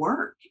hard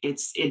work.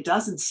 It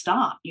doesn't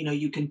stop.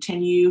 You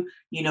continue,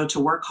 to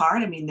work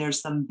hard. I mean,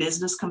 there's some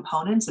business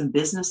components and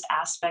business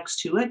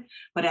aspects to it,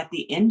 but at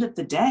the end of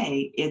the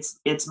day,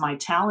 it's my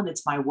talent,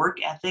 it's my work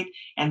ethic,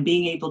 and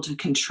being able to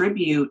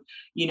contribute,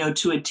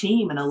 to a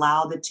team and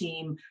allow the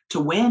team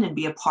to win and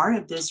be a part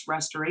of this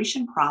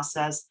restoration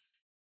process.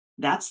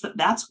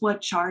 That's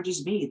what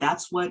charges me.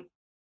 That's what,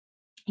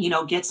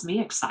 gets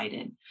me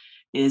excited,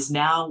 is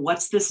now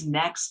what's this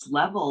next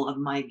level of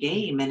my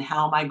game, and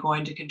how am I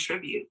going to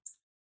contribute?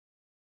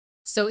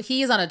 So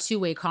he is on a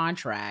two-way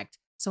contract.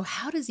 So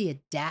how does he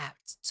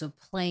adapt to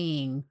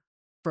playing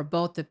for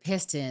both the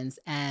Pistons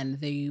and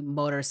the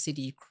Motor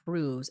City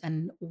Cruise?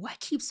 And what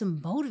keeps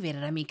him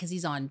motivated? I mean, because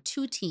he's on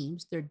two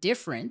teams. They're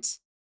different.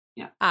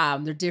 Yeah.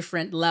 They're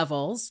different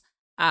levels.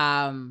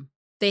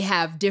 They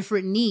have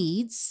different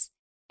needs,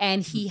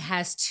 and he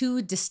has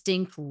two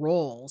distinct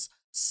roles.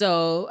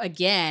 So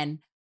again,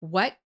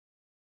 what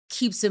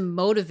keeps him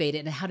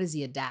motivated, and how does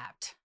he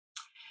adapt?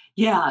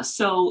 Yeah.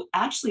 So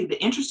actually, the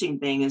interesting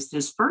thing is,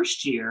 his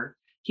first year,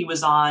 he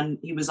was on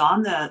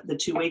the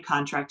two-way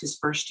contract his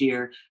first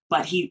year,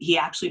 but he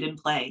actually didn't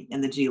play in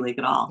the G League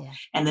at all. Yeah.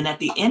 And then at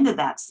the end of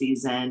that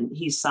season,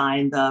 he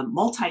signed the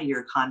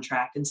multi-year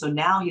contract, and so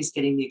now he's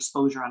getting the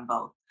exposure on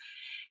both.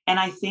 And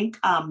I think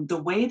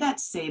the way that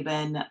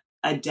Saban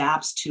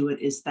adapts to it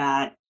is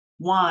that,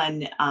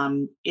 one,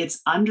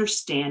 it's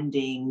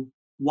understanding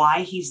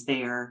why he's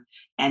there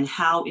and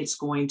how it's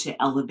going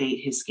to elevate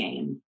his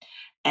game.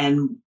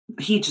 And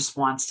he just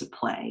wants to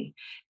play.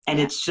 And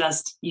Yeah. it's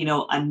just,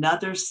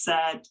 another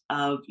set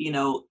of,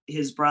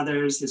 his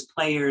brothers, his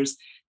players,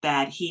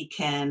 that he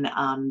can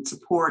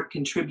support,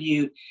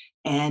 contribute,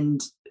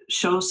 and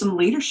show some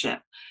leadership.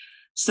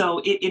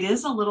 So it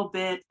is a little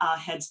bit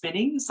head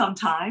spinning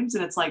sometimes.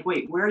 And it's like,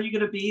 wait, where are you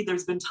going to be?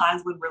 There's been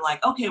times when we're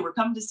like, okay, we're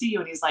coming to see you.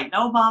 And he's like,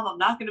 no, Mom, I'm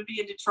not going to be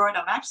in Detroit.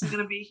 I'm actually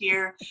going to be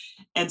here.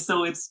 And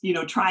so it's,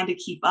 trying to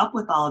keep up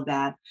with all of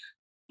that.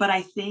 But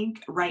I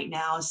think right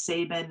now,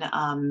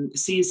 Saban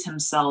sees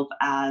himself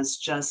as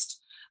just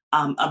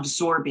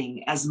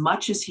absorbing as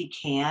much as he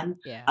can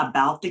Yeah.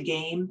 about the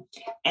game.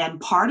 And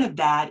part of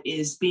that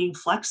is being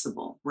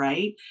flexible,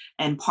 right?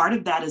 And part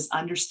of that is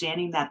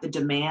understanding that the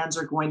demands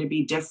are going to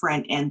be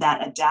different, and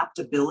that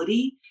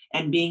adaptability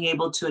and being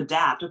able to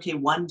adapt. Okay,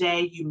 one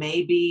day you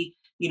may be,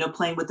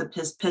 playing with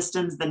the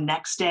Pistons. The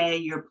next day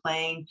you're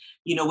playing,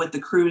 with the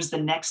Cruise. The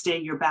next day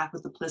you're back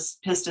with the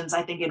Pistons.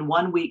 I think in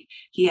 1 week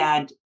he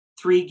had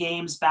 3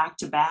 games back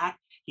to back.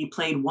 He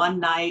played one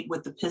night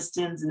with the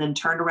Pistons and then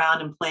turned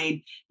around and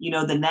played,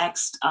 the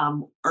next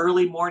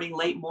early morning,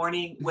 late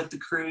morning with the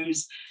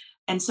Cruise.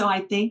 And so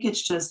I think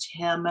it's just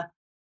him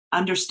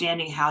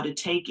understanding how to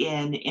take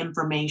in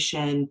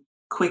information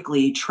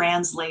quickly,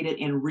 translate it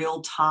in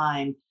real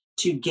time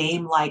to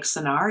game-like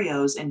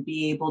scenarios, and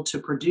be able to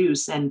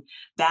produce. And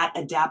that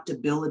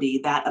adaptability,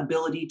 that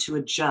ability to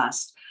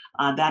adjust,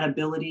 that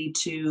ability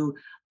to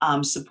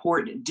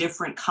support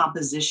different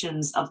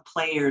compositions of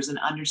players and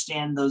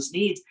understand those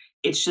needs.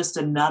 It's just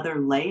another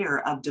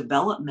layer of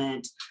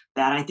development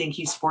that I think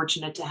he's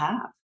fortunate to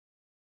have.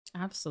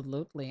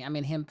 Absolutely. I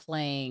mean, him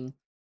playing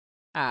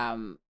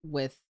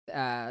with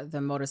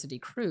the Motor City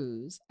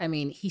Cruise, I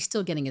mean, he's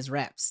still getting his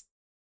reps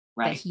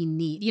that Right. he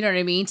need, you know what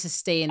I mean, to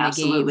stay in the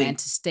game, and Absolutely.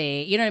 to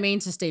stay, you know what I mean,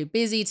 to stay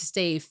busy, to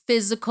stay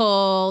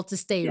physical, to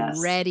stay Yes.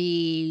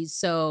 ready.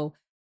 So,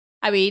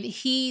 I mean,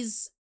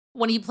 he's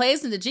when he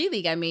plays in the G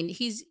League, I mean,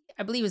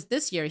 I believe it was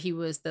this year he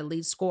was the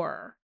lead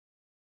scorer,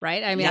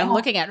 right? I mean, I'm Yeah.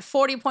 looking at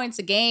 40 points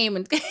a game,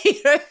 and you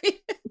know what I mean?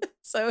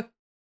 So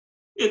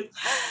It,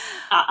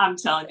 I'm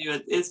telling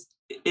you,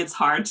 it's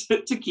hard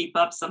to keep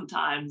up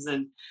sometimes.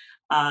 And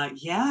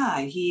yeah,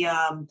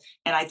 and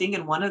I think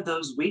in one of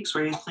those weeks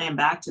where he was playing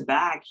back to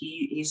back,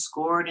 he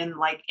scored in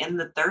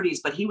the 30s,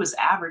 but he was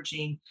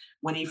averaging,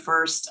 when he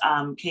first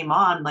came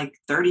on, like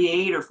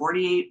 38 or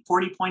 40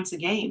 points a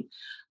game.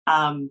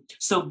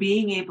 So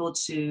being able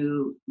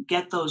to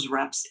get those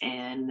reps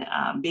in,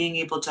 being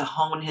able to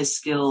hone his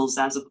skills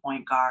as a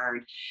point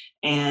guard,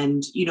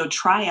 and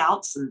try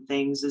out some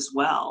things as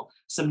well.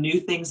 Some new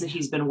things that Yeah.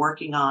 he's been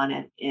working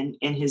on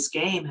in his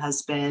game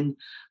has been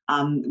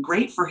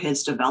great for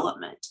his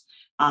development.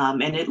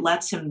 And it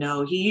lets him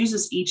know he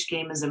uses each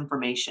game as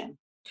information.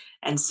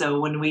 And so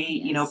when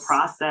we, Yes.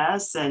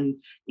 process and,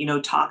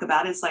 talk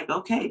about it, it's like,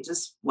 okay,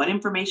 just what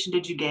information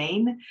did you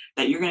gain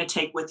that you're going to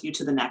take with you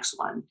to the next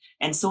one?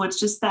 And so it's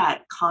just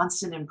that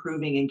constant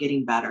improving and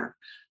getting better,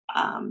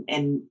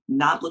 and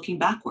not looking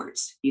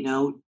backwards,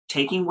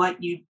 taking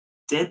what you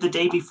did the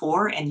day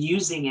before and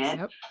using it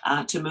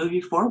Yep. to move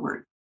you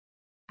forward.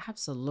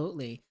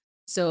 Absolutely.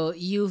 So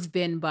you've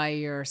been by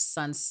your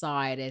son's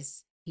side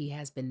as he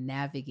has been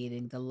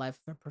navigating the life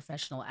of a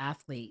professional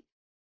athlete.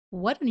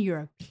 What, in your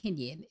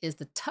opinion, is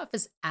the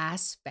toughest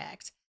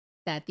aspect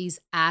that these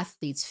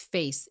athletes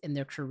face in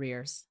their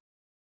careers?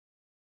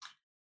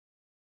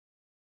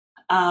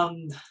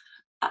 Um,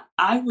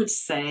 I would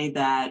say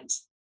that,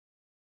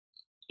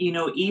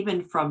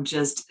 even from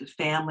just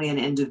family and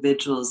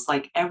individuals,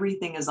 like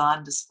everything is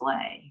on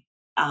display.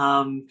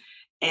 And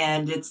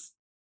it's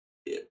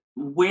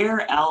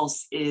where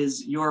else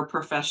is your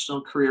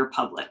professional career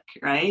public,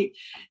 right?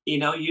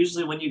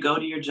 Usually when you go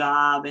to your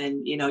job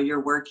and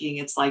you're working,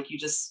 it's like you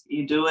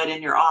do it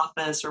in your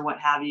office or what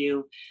have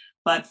you.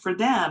 But for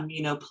them,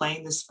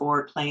 playing the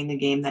sport, playing the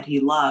game that he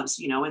loves,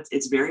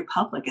 it's very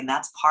public, and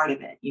that's part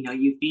of it.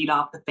 You feed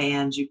off the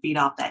fans, you feed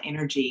off that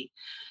energy.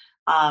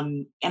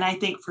 And I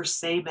think for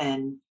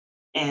Saban,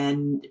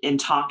 and in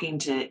talking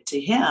to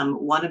him,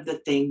 one of the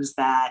things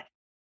that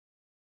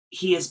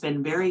he has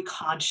been very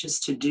conscious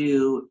to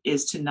do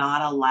is to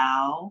not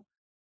allow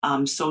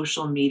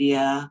social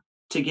media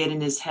to get in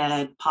his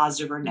head,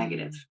 positive or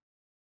negative. Mm,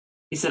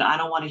 He said, I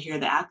don't want to hear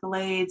the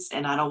accolades,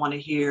 and I don't want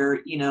to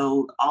hear,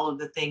 all of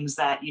the things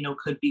that,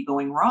 could be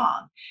going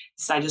wrong.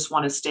 So I just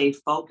want to stay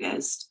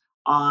focused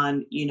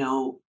on,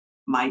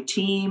 my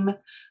team,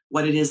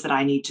 what it is that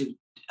I need to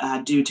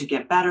do to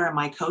get better, and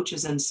my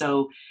coaches. And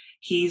so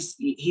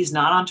he's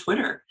not on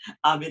Twitter.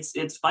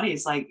 It's funny.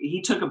 It's like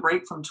he took a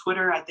break from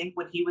Twitter, I think,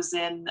 when he was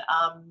in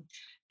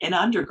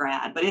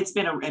undergrad, but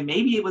and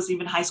maybe it was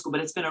even high school,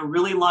 but it's been a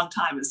really long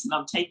time. And so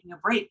I'm taking a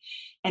break.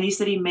 And he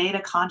said he made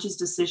a conscious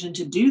decision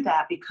to do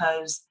that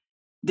because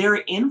there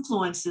are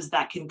influences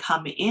that can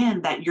come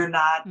in that you're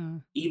not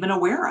mm, even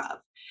aware of.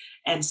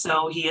 And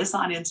so he is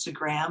on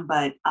Instagram,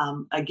 but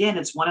again,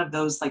 it's one of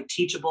those like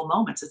teachable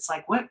moments. It's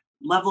like, what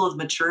level of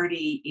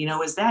maturity,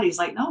 is that? He's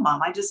like, no,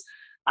 mom,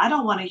 I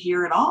don't want to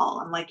hear it all.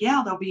 I'm like,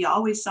 yeah, there'll be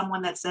always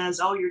someone that says,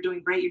 oh, you're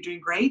doing great, you're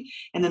doing great.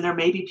 And then there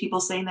may be people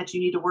saying that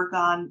you need to work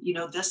on,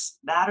 this,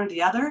 that, or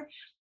the other.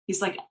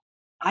 He's like,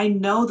 I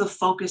know the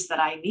focus that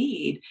I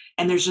need,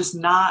 and there's just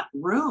not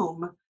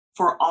room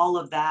for all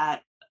of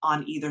that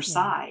on either yeah.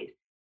 side.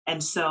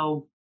 And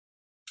so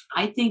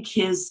I think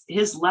his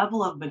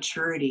level of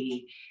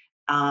maturity,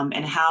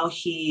 and how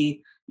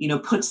he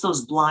puts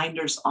those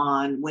blinders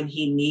on when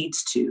he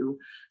needs to,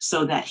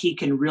 so that he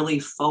can really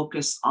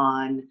focus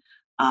on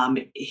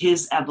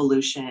his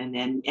evolution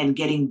and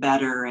getting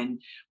better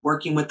and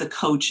working with the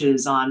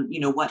coaches on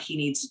what he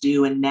needs to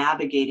do and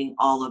navigating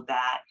all of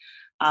that.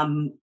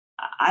 Um,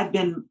 I've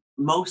been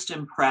most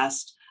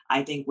impressed,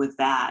 I think, with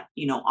that,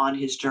 on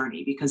his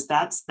journey, because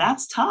that's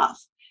tough.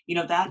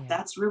 Yeah.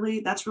 That's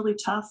really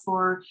tough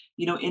for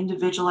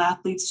individual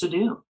athletes to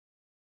do.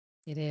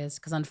 It is,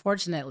 because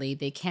unfortunately,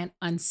 they can't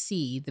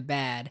unsee the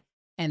bad,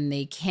 and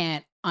they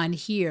can't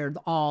unhear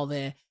all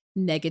the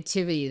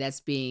negativity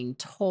that's being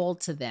told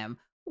to them.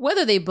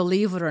 Whether they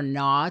believe it or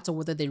not, or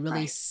whether they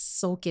really Right.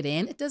 soak it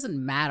in, it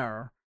doesn't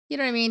matter. You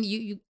know what I mean?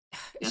 You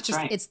it's That's just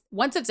right. it's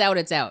once it's out,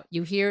 it's out.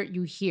 You hear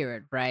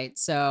it, right?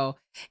 So,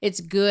 it's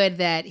good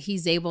that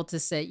he's able to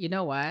say, "You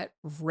know what?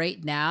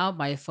 Right now,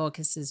 my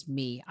focus is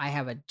me. I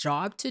have a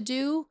job to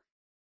do,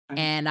 Right.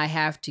 and I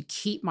have to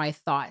keep my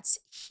thoughts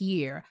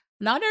here."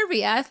 Not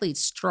every athlete's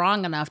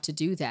strong enough to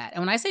do that.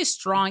 And when I say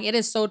strong, it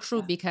is so true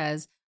Yeah.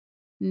 because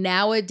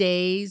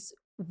nowadays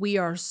we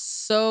are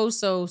so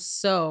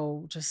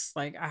just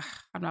like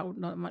I'm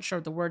not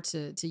sure the word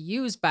to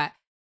use, but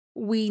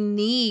we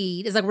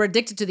need it's like we're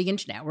addicted to the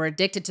internet. We're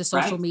addicted to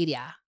social Right.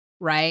 media,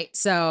 right?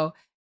 So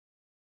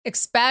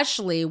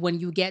especially when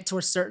you get to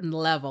a certain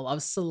level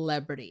of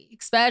celebrity,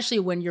 especially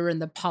when you're in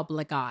the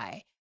public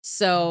eye. Mhm.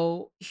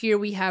 So here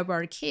we have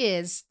our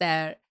kids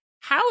that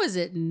how is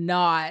it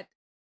not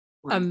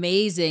Right.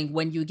 amazing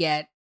when you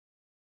get,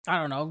 I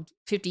don't know,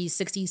 50,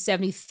 60,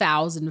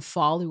 70,000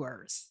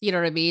 followers? You know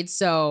what I mean?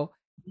 So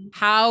Mhm.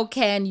 how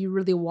can you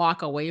really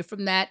walk away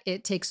from that?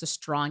 It takes a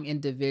strong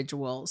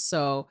individual.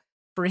 So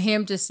for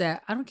him to say,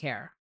 I don't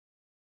care.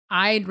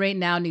 I right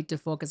now need to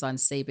focus on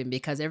Saban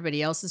because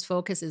everybody else's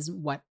focus is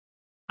what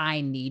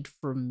I need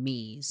for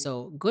me.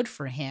 So good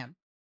for him.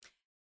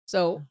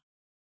 So,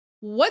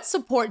 what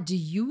support do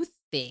you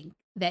think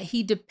that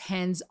he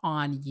depends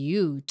on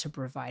you to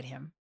provide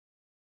him?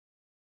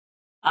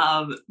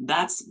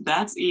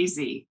 That's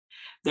easy.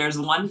 There's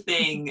one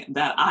thing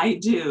that I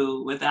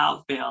do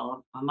without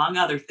fail, among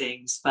other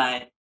things,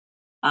 but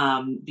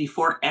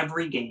before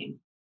every game,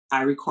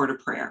 I record a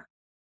prayer.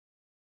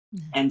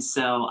 And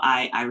so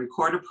I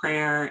record a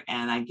prayer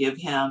and I give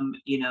him,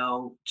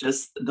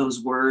 just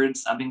those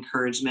words of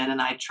encouragement.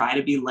 And I try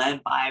to be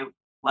led by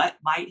what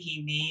might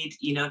he need,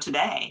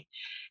 today.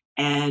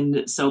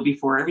 And so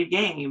before every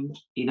game,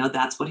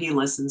 that's what he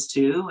listens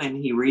to, and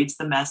he reads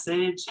the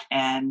message.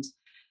 And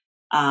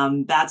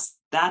that's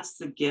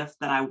the gift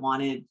that I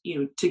wanted,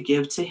 to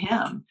give to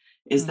him,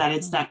 is that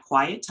it's Mhm. that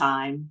quiet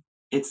time.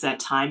 It's that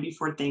time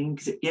before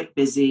things get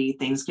busy,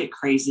 things get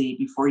crazy,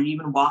 before you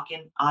even walk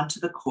in onto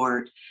the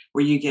court,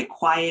 where you get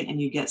quiet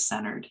and you get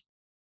centered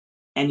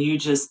and you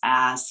just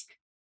ask,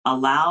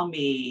 allow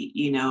me,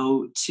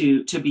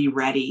 to be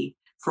ready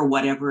for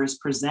whatever is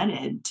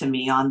presented to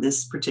me on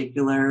this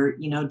particular,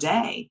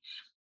 day.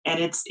 And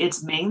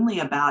it's mainly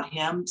about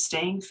him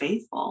staying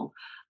faithful.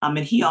 And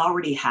he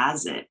already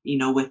has it,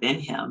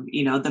 within him.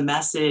 The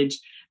message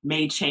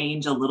may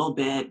change a little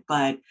bit,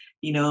 but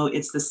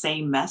it's the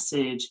same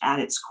message at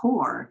its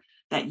core,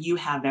 that you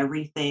have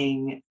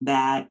everything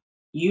that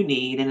you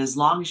need. And as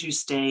long as you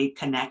stay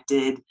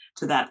connected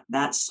to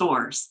that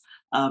source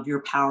of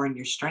your power and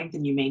your strength,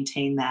 and you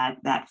maintain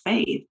that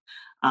faith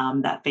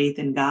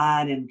in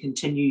God, and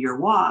continue your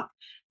walk,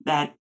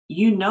 that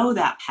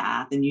that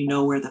path,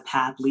 and where the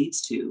path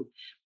leads to.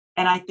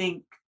 And I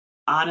think,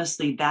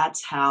 honestly,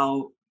 that's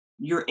how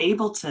you're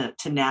able to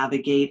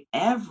navigate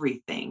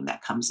everything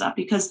that comes up,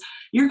 because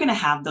you're going to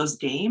have those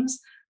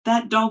games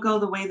that don't go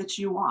the way that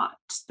you want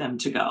them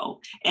to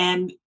go.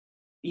 And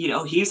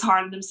he's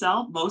hard on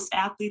himself. Most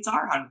athletes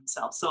are hard on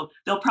themselves. So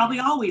they'll probably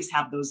Yes. always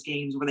have those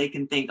games where they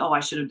can think, oh, I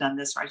should have done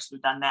this, or I should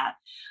have done that.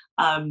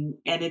 And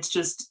it's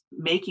just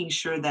making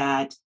sure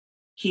that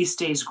he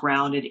stays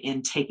grounded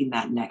in taking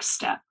that next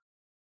step.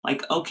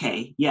 Like,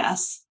 okay,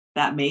 yes,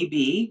 that may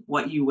be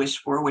what you wish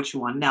for, what you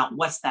want. Now,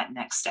 what's that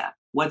next step?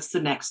 What's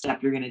the next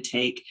step you're going to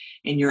take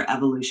in your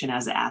evolution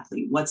as an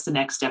athlete? What's the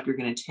next step you're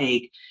going to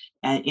take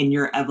in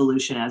your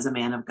evolution as a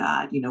man of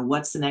God?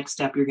 What's the next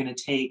step you're going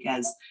to take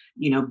as,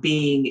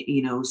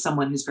 being,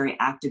 someone who's very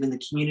active in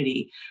the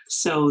community?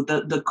 So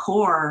the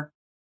core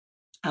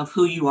of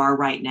who you are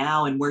right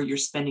now and where you're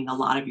spending a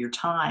lot of your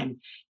time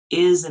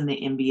is in the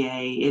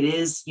NBA. It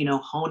is,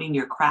 honing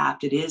your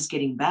craft. It is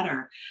getting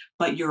better,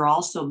 but you're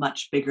also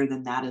much bigger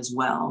than that as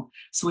well.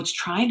 So it's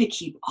trying to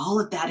keep all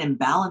of that in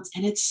balance.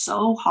 And it's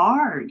so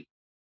hard.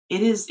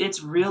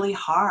 It's really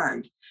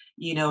hard,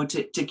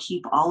 to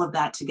keep all of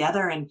that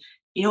together. And,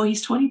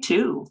 he's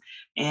 22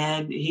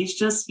 and he's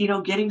just,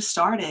 getting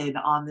started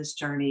on this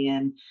journey.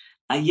 And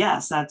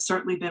yes, I've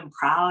certainly been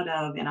proud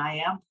of, and I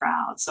am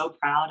proud, so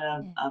proud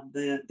of,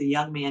 Yeah. the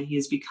young man he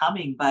is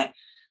becoming. But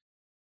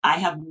I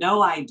have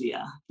no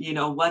idea,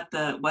 what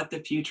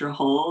the future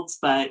holds,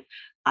 but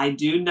I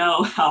do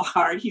know how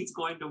hard he's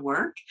going to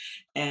work,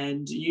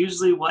 and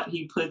usually what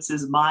he puts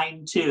his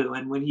mind to,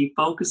 and when he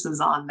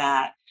focuses on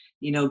that,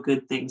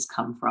 good things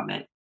come from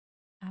it.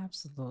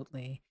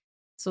 Absolutely.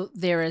 So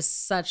there is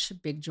such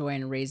big joy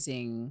in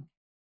raising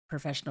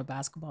professional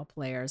basketball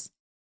players.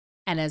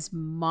 And as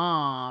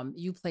mom,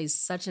 you play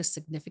such a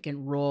significant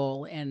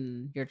role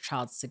in your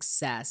child's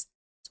success.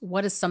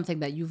 What is something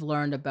that you've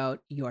learned about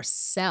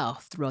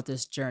yourself throughout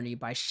this journey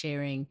by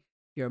sharing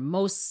your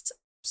most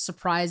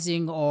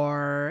surprising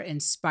or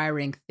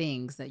inspiring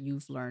things that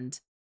you've learned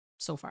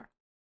so far?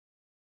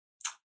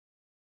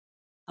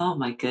 Oh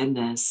my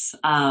goodness.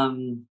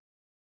 I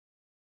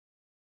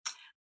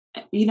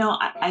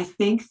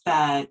think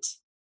that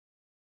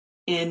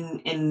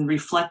in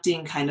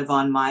reflecting kind of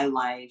on my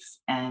life,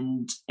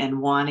 and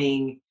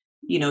wanting,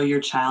 your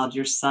child,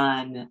 your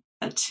son,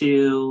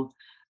 to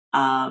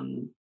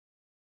um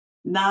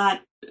not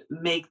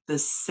make the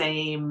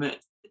same,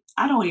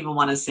 I don't even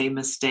want to say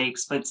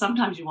mistakes, but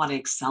sometimes you want to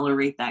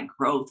accelerate that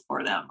growth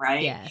for them,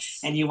 right? Yes.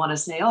 And you want to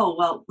say, oh,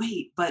 well,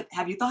 wait, but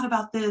have you thought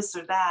about this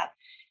or that?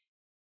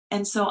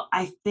 And so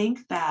I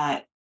think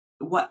that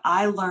what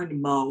I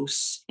learned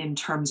most in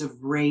terms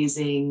of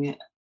raising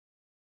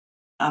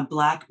a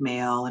Black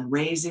male and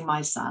raising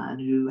my son,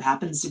 who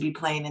happens to be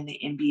playing in the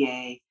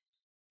NBA,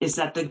 is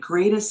that the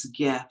greatest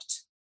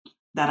gift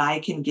that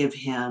I can give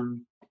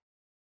him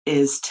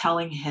is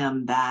telling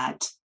him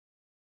that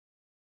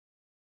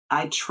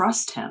I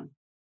trust him,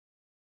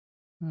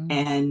 Mm.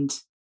 and,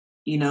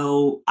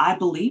 I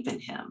believe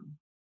in him,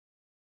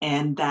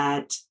 and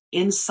that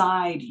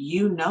inside,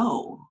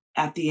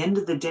 at the end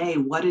of the day,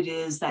 what it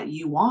is that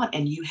you want,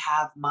 and you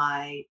have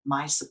my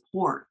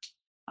support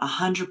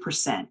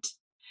 100%.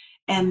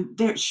 Yeah. And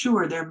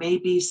there may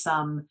be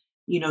some,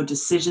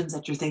 decisions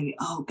that you're thinking,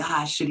 oh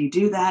gosh, should he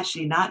do that?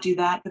 Should he not do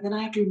that? But then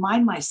I have to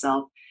remind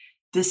myself,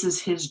 this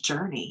is his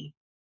journey.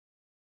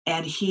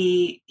 And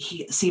he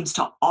seems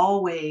to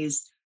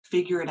always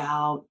figure it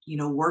out,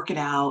 work it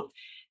out.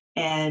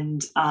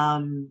 And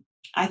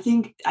I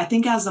think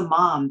as a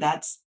mom,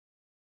 that's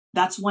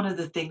one of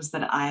the things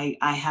that I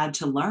had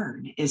to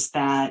learn, is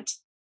that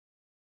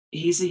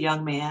he's a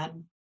young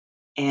man,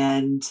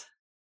 and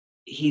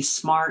he's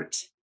smart,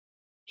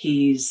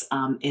 He's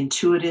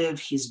intuitive.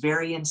 He's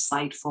very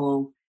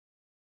insightful,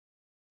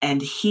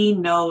 and he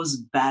knows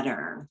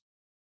better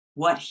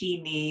what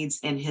he needs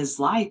in his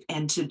life,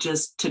 and to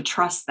just to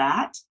trust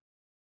that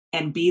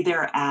and be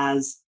there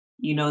as,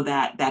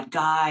 that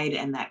guide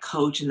and that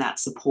coach and that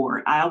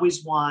support. I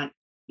always want,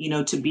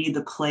 to be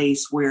the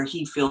place where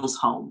he feels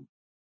home.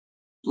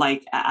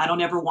 Like, I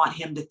don't ever want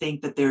him to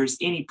think that there's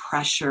any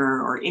pressure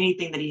or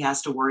anything that he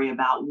has to worry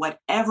about,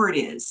 whatever it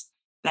is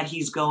that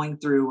he's going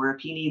through, or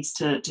if he needs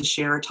to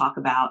share or talk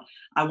about.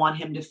 I want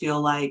him to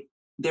feel like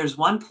there's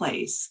one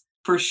place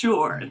for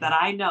sure that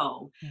I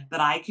know Yeah.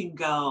 that I can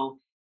go,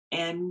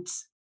 and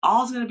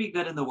all's going to be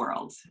good in the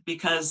world,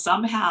 because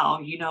somehow,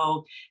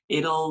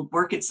 it'll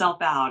work itself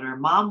out, or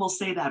mom will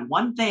say that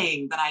one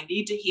thing that I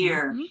need to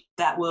hear Mhm.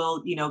 that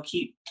will,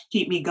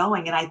 keep me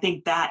going. And I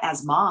think that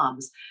as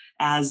moms,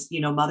 as,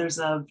 mothers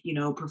of,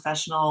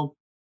 professional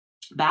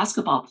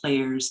basketball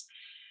players,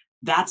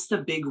 that's the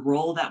big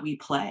role that we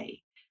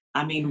play.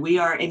 I mean, Yeah. we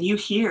are, and you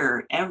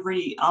hear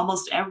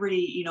almost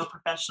every,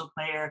 professional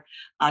player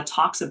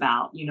talks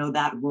about,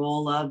 that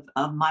role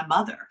of my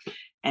mother.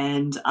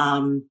 And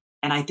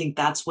I think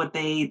that's what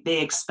they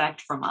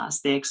expect from us.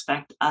 They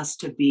expect us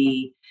to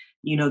be,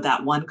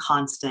 that one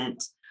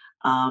constant,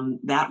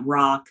 that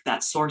rock,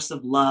 that source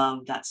of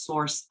love, that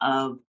source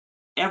of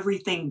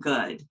everything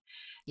good.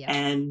 Yep.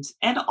 And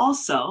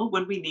also,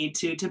 when we need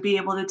to be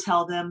able to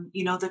tell them,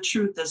 the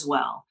truth as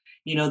well.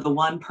 The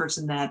one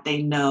person that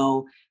they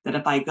know, that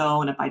if I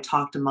go and if I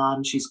talk to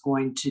mom, she's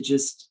going to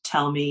just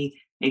tell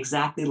me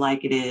exactly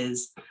like it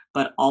is,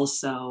 but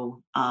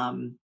also,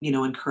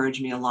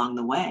 encourage me along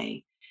the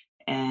way.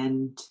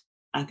 And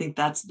I think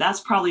that's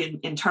probably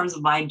in terms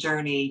of my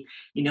journey,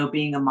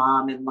 being a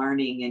mom and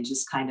learning and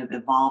just kind of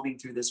evolving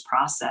through this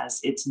process.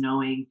 It's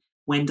knowing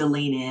when to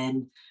lean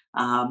in,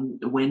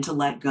 when to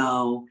let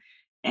go,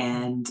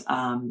 and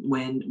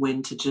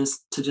when to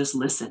just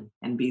listen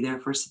and be there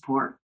for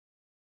support.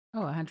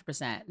 Oh,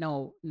 100%.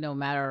 No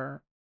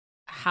matter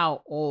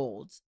how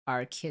old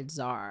our kids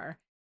are,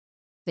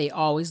 they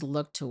always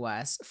look to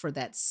us for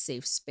that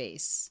safe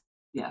space,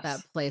 Yes. that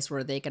place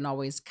where they can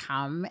always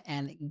come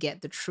and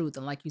get the truth.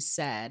 And like you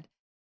said,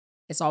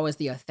 it's always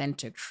the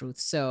authentic truth.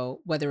 So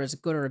whether it's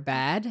good or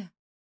bad,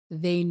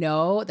 they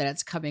know that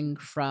it's coming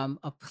from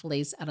a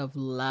place out of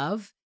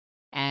love,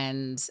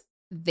 and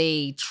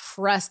they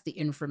trust the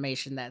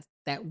information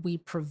that we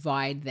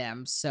provide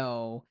them.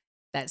 So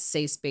that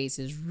safe space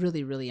is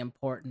really, really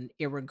important,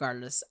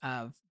 irregardless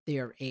of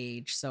their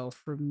age. So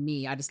for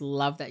me, I just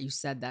love that you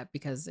said that,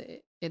 because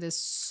it is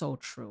so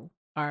true.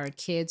 Our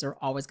kids are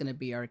always going to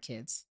be our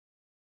kids.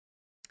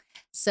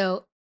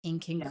 So, in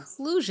Yes.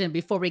 conclusion,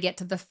 before we get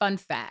to the fun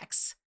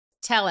facts,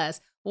 tell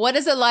us, what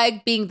is it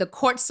like being the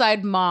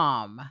courtside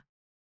mom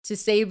to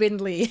Sabin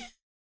Lee?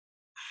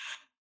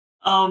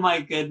 Oh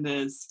my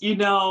goodness.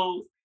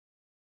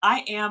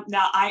 I am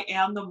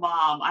the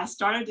mom. I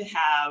started to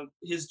have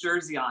his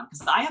jersey on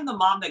because I am the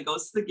mom that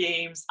goes to the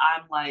games.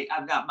 I'm like,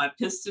 I've got my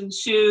piston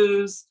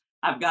shoes,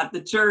 I've got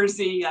the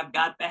jersey, I've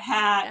got the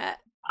hat. Yeah.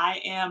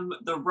 I am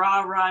the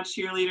rah-rah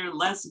cheerleader.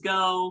 Let's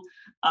go.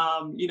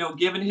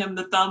 Giving him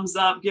the thumbs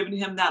up, giving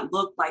him that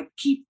look like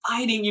keep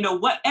fighting,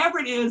 whatever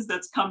it is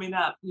that's coming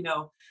up.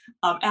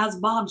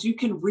 As moms, you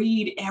can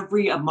read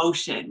every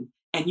emotion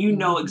and you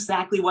know Mhm.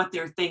 exactly what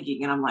they're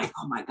thinking. And I'm like,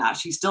 oh my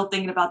gosh, he's still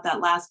thinking about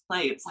that last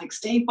play. It's like,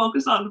 stay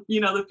focused on,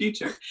 the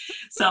future.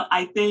 So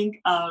I think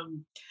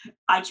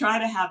I try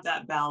to have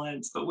that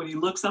balance, but when he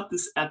looks up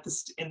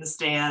in the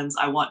stands,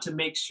 I want to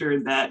make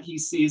sure that he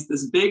sees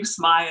this big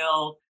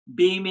smile,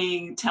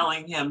 beaming,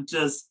 telling him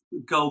just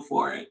go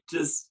for it.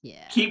 Just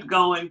Yeah. keep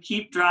going,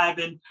 keep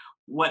driving.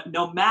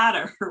 No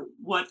matter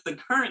what the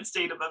current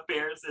state of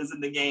affairs is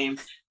in the game,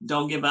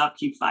 don't give up,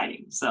 keep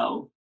fighting.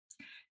 So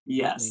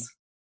yes. Absolutely.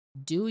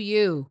 Do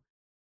you?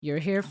 You're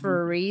here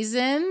for a Mhm.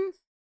 reason.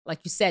 Like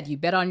you said, you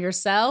bet on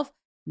yourself.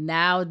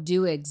 Now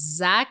do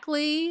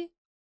exactly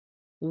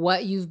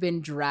what you've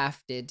been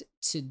drafted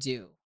to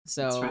do. That's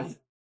So, right.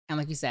 and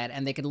like you said,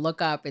 and they can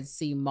look up and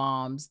see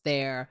moms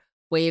there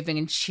waving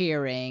and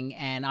cheering.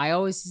 And I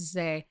always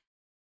say,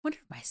 wonder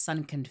if my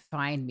son can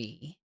find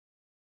me.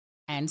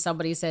 And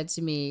somebody said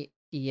to me,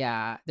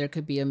 yeah, there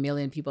could be a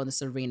million people in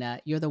this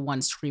arena. You're the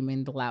one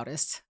screaming the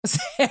loudest. So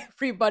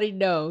everybody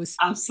knows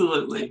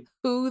Absolutely.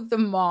 who the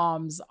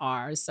moms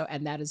are. So,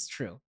 and that is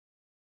true.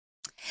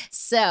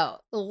 So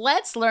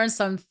let's learn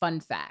some fun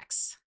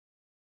facts.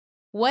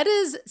 What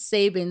is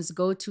Sabin's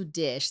go to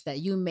dish that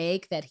you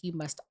make that he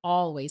must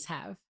always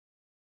have?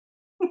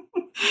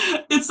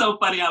 It's so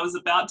funny. I was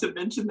about to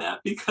mention that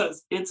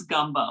because it's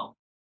gumbo.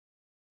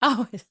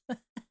 Oh,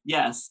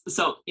 Yes.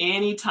 So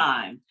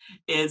anytime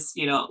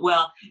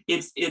well,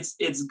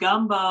 it's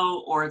gumbo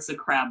or it's a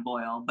crab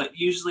boil, but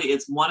usually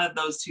it's one of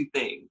those two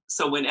things.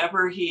 So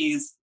whenever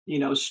he's,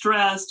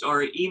 stressed,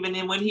 or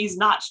even when he's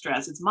not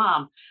stressed, it's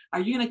mom, are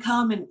you gonna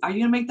come and are you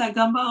gonna make that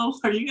gumbo?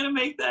 Are you gonna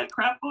make that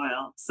crab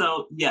boil?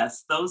 So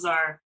yes, those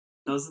are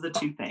the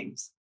two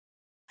things.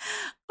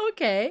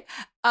 okay.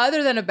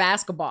 Other than a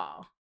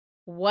basketball,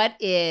 what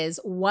is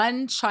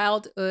one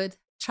childhood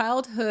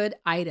childhood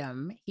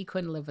item he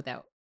couldn't live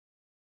without?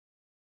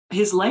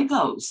 His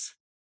Legos.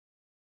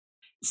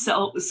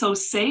 So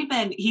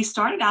Saban, he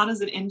started out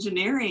as an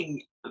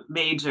engineering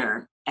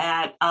major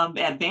at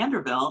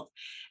Vanderbilt,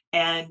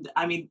 and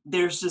I mean,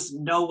 there's just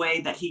no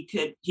way that he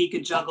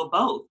could juggle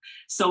both.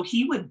 So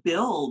he would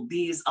build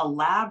these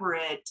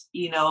elaborate,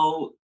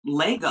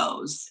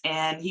 Legos,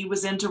 and he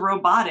was into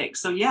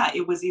robotics. So yeah,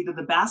 it was either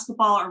the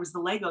basketball or it was the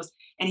Legos,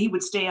 and he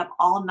would stay up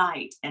all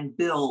night and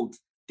build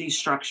these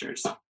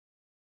structures.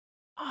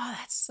 Oh,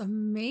 that's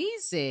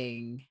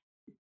amazing.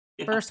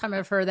 Yeah. First time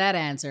I've heard that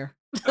answer.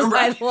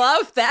 Right. I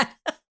love that.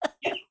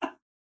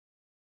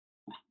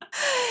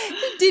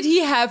 Did he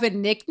have a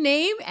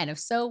nickname? And if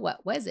so,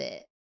 what was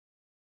it?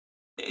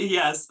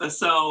 Yes.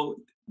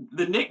 So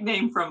the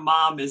nickname from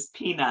mom is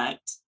Peanut.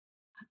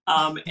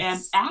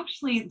 And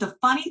actually, the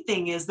funny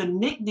thing is, the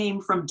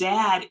nickname from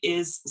dad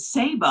is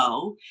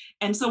Sabo.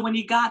 And so when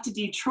he got to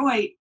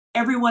Detroit,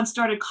 everyone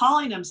started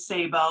calling him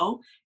Sabo,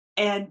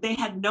 and they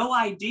had no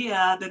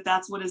idea that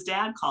that's what his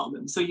dad called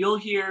him. So you'll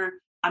hear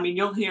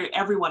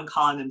everyone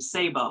calling him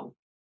Sabo.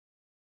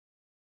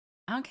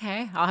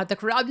 Okay, I'll have to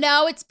correct.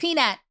 No, it's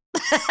Peanut.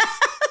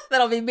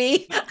 That'll be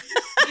me.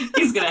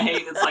 He's gonna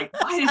hate. It's like,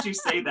 why did you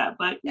say that?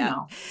 But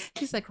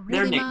He's like,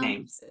 they're really, Mom?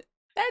 nicknames.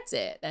 That's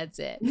it. That's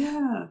it.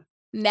 Yeah.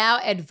 Now,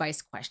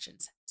 advice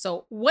questions.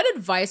 So, what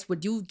advice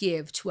would you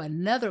give to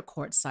another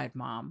courtside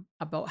mom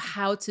about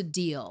how to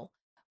deal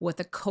with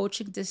a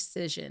coaching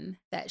decision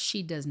that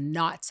she does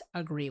not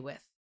agree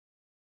with?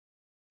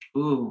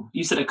 Ooh,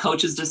 you said a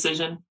coach's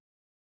decision?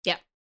 Yeah.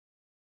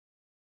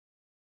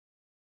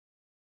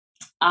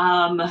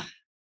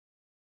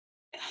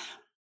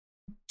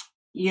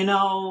 You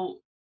know,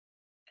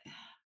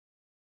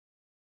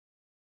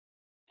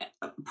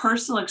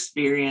 personal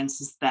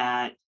experience is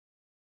that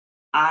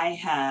I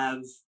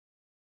have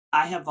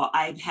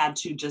I've had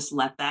to just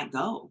let that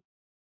go.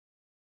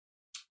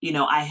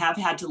 I have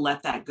had to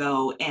let that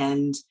go,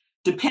 and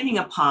depending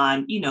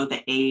upon,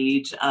 the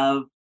age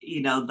of,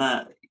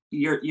 the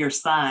your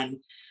son,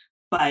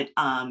 but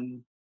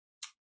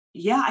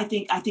yeah, I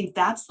think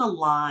that's the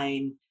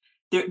line.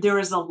 There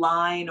is a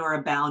line or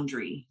a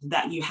boundary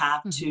that you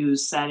have Mhm. to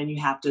set and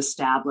you have to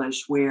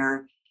establish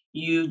where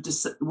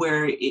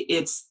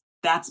it's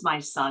that's my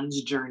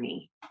son's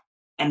journey,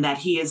 and that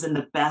he is in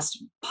the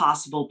best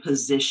possible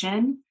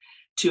position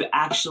to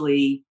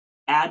actually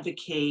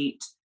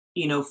advocate,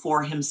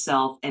 for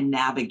himself and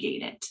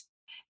navigate it.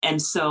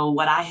 And so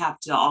what I have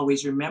to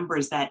always remember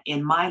is that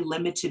in my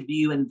limited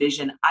view and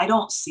vision, I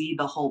don't see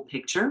the whole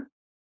picture.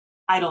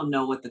 I don't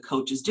know what the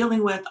coach is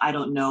dealing with. I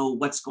don't know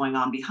what's going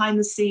on behind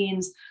the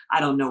scenes. I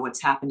don't know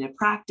what's happened in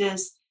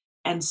practice.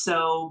 And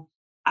so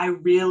I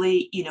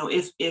really,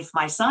 if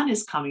my son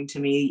is coming to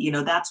me,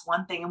 that's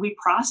one thing, and we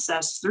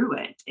process through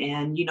it,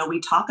 and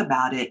we talk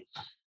about it.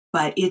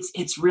 But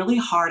it's really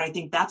hard. I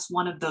think that's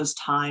one of those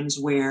times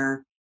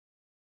where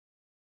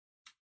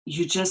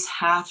you just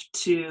have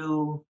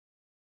to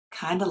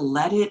kind of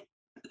let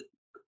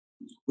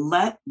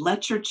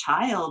your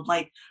child,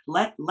 like,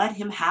 let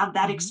him have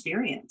that Mhm.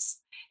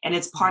 experience, and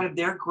it's part Right. of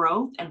their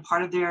growth and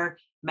part of their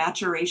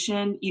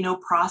maturation,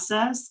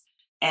 process,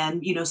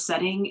 and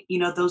setting,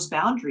 those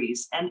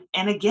boundaries.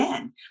 And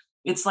again,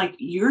 it's like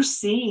you're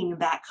seeing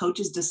that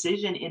coach's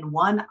decision in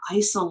one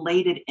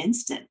isolated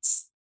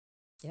instance,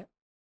 Yep.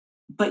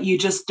 but you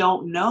just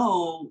don't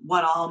know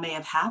what all may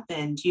have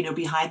happened,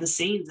 behind the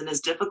scenes. And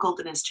as difficult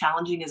and as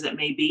challenging as it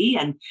may be,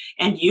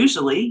 and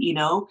usually,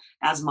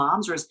 as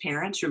moms or as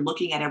parents, you're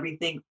looking at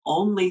everything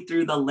only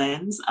through the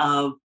lens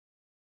of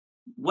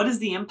what is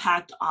the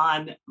impact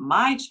on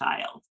my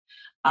child.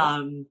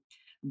 Yep.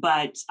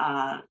 But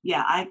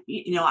yeah,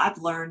 I've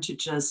learned to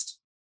just,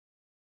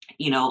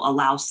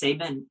 allow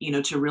Saban,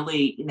 to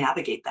really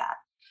navigate that.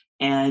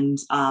 And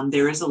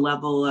there is a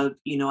level of,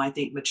 I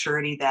think,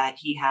 maturity that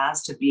he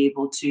has to be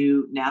able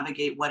to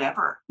navigate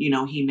whatever,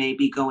 he may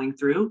be going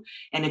through.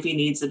 And if he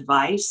needs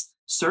advice,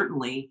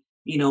 certainly,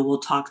 we'll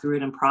talk through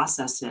it and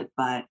process it.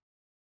 But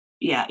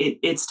yeah,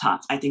 it's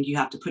tough. I think you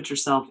have to put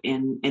yourself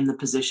in the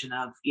position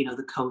of,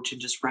 the coach,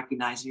 and just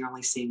recognize you're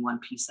only seeing one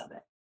piece of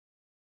it.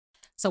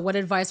 So, what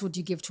advice would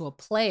you give to a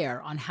player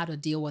on how to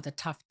deal with a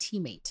tough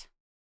teammate?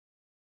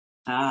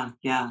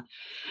 Yeah.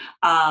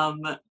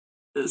 Um,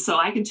 so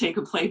I can take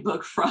a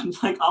playbook from,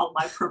 like, all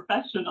my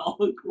professional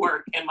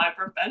work and my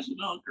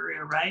professional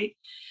career, right?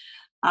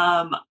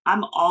 I'm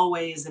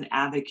always an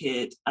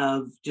advocate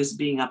of just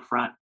being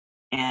upfront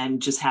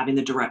and just having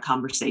the direct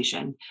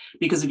conversation.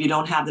 Because if you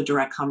don't have the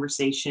direct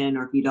conversation,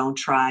 or if you don't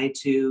try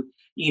to,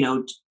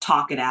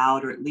 talk it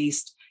out, or at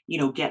least,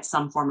 get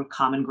some form of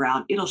common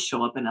ground, it'll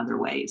show up in other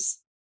ways.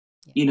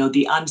 Yeah.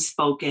 The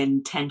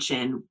unspoken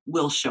tension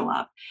will show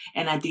up.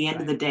 And at the end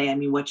of Right. the day, I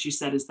mean, what you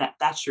said is that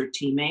that's your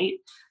teammate,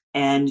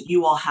 and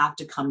you all have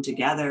to come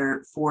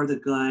together for the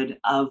good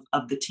of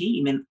the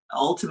team, and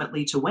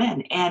ultimately to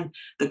win. And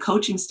the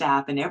coaching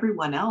staff and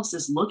everyone else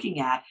is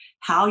looking at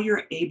how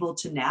you're able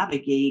to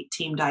navigate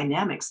team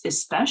dynamics,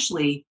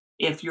 especially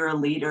if you're a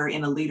leader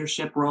in a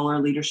leadership role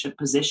or leadership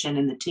position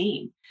in the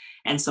team.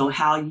 And so Yeah.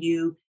 how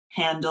you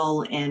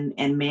handle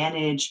and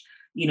manage,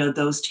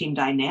 those team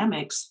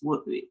dynamics,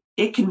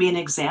 it can be an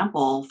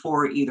example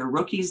for either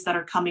rookies that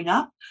are coming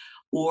up,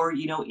 or,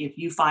 if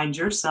you find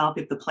yourself,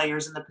 if the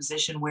player's in the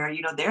position where,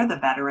 they're the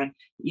veteran,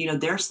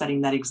 they're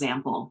setting that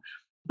example.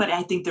 But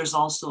I think there's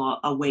also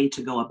a way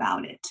to go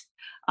about it.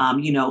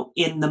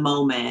 In the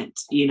moment,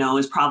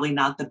 is probably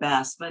not the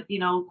best, but,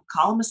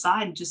 call them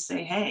aside and just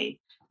say, hey,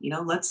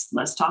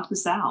 let's talk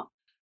this out.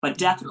 But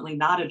definitely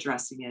not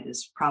addressing it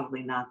is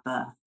probably not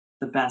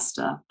the best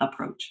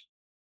approach.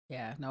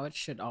 Yeah, no, it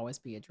should always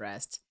be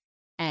addressed.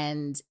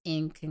 And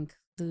in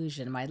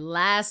conclusion, my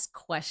last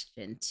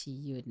question to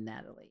you,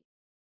 Natalie.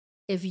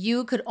 If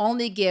you could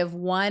only give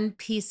one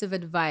piece of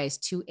advice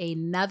to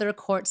another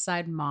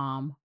courtside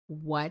mom,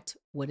 what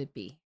would it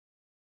be?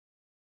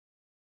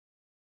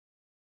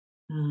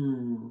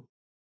 Hmm.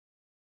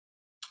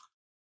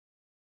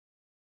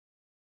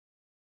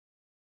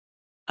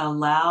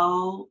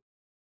 Allow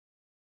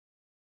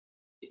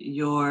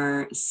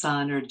your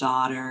son or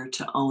daughter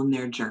to own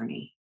their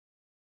journey.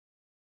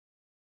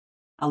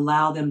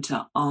 Allow them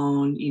to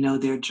own,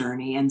 their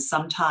journey. And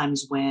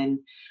sometimes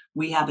when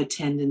we have a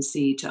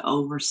tendency to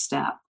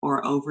overstep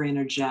or over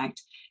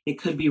interject, it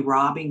could be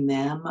robbing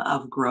them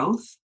of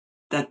growth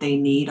that they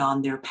need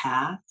on their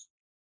path.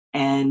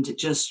 And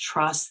just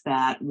trust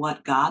that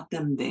what got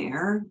them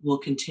there will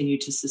continue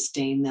to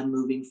sustain them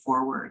moving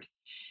forward.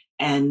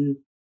 And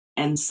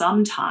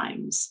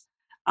sometimes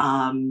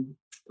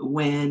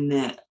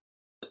when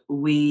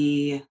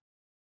we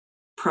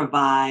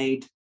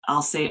provide,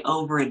 I'll say,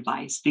 over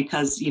advice,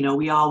 because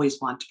we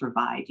always want to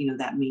provide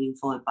that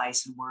meaningful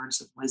advice and words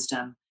of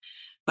wisdom.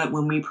 But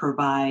when we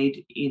provide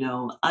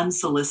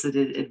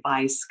unsolicited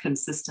advice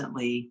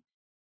consistently,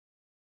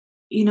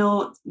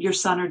 your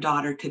son or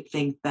daughter could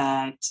think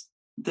that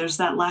there's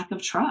that lack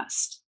of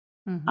trust,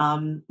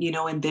 Mhm.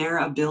 in their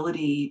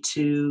ability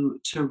to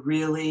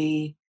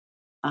really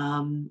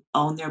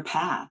own their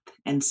path.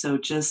 And so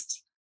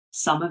just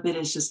some of it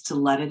is just to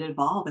let it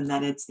evolve, and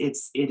that it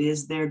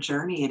is their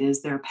journey, it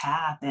is their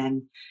path.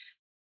 And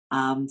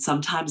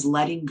sometimes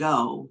letting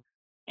go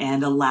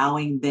and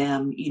allowing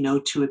them,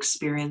 to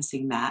experience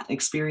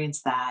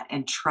that,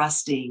 and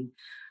trusting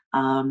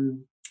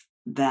um,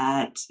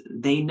 that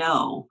they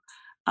know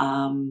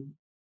um,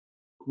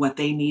 what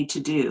they need to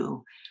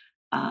do,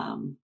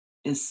 um,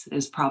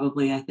 is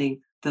probably, I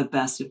think, the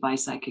best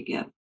advice I could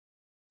give.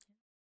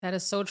 That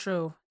is so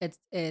true.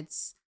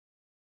 It's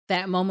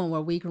that moment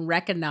where we can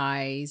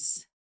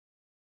recognize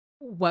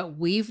what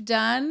we've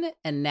done,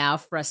 and now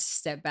for us to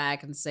step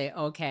back and say,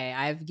 "Okay,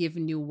 I've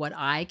given you what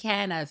I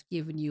can. I've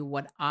given you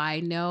what I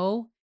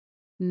know.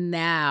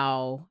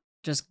 Now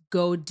just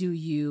go do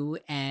you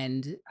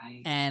and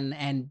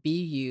Right.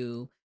 be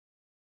you.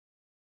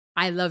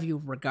 I love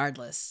you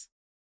regardless.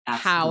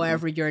 Absolutely.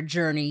 However your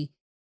journey,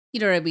 you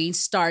know what I mean,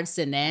 starts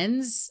and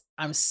ends.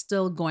 I'm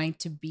still going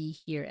to be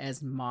here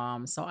as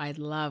mom." So I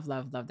love,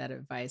 love, love that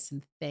advice,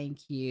 and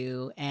thank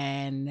you.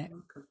 And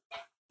Welcome.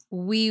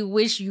 we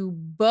wish you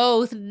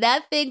both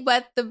nothing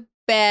but the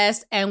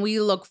best, and we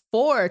look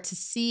forward to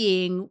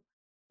seeing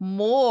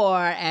more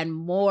and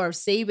more of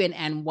Saban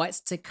and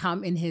what's to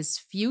come in his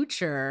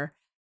future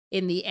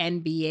in the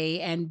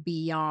NBA and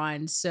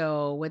beyond.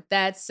 So, with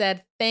that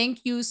said,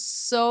 thank you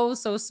so,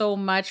 so, so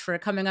much for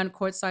coming on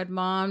Courtside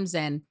Moms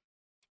and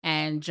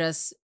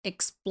just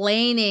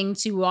explaining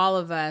to all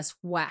of us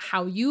what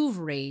how you've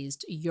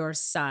raised your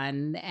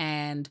son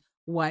and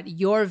what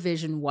your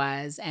vision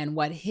was and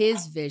what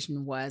his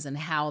vision was and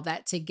how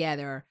that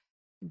together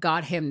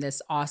got him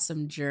this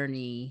awesome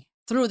journey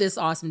through this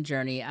awesome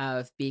journey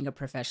of being a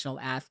professional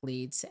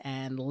athlete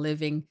and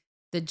living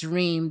the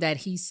dream that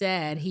he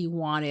said he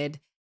wanted,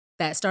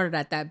 that started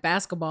at that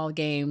basketball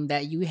game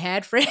that you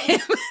had for him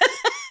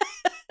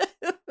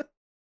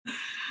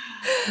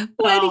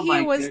when Oh he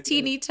my was goodness.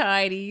 teeny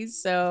tiny.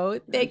 So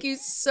thank you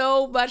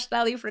so much,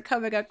 Natalie, for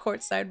coming on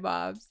Courtside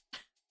Moms.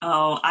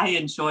 Oh, I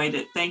enjoyed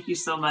it. Thank you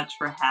so much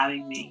for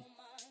having me.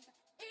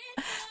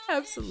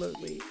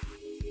 Absolutely.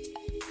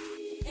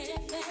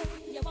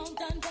 Anything you want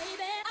done,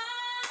 baby.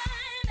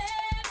 I'm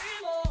every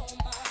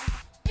woman.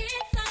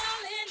 It's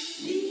all in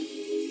me.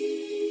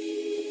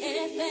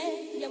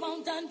 Anything you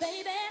want done,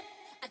 baby.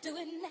 I do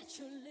it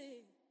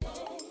naturally.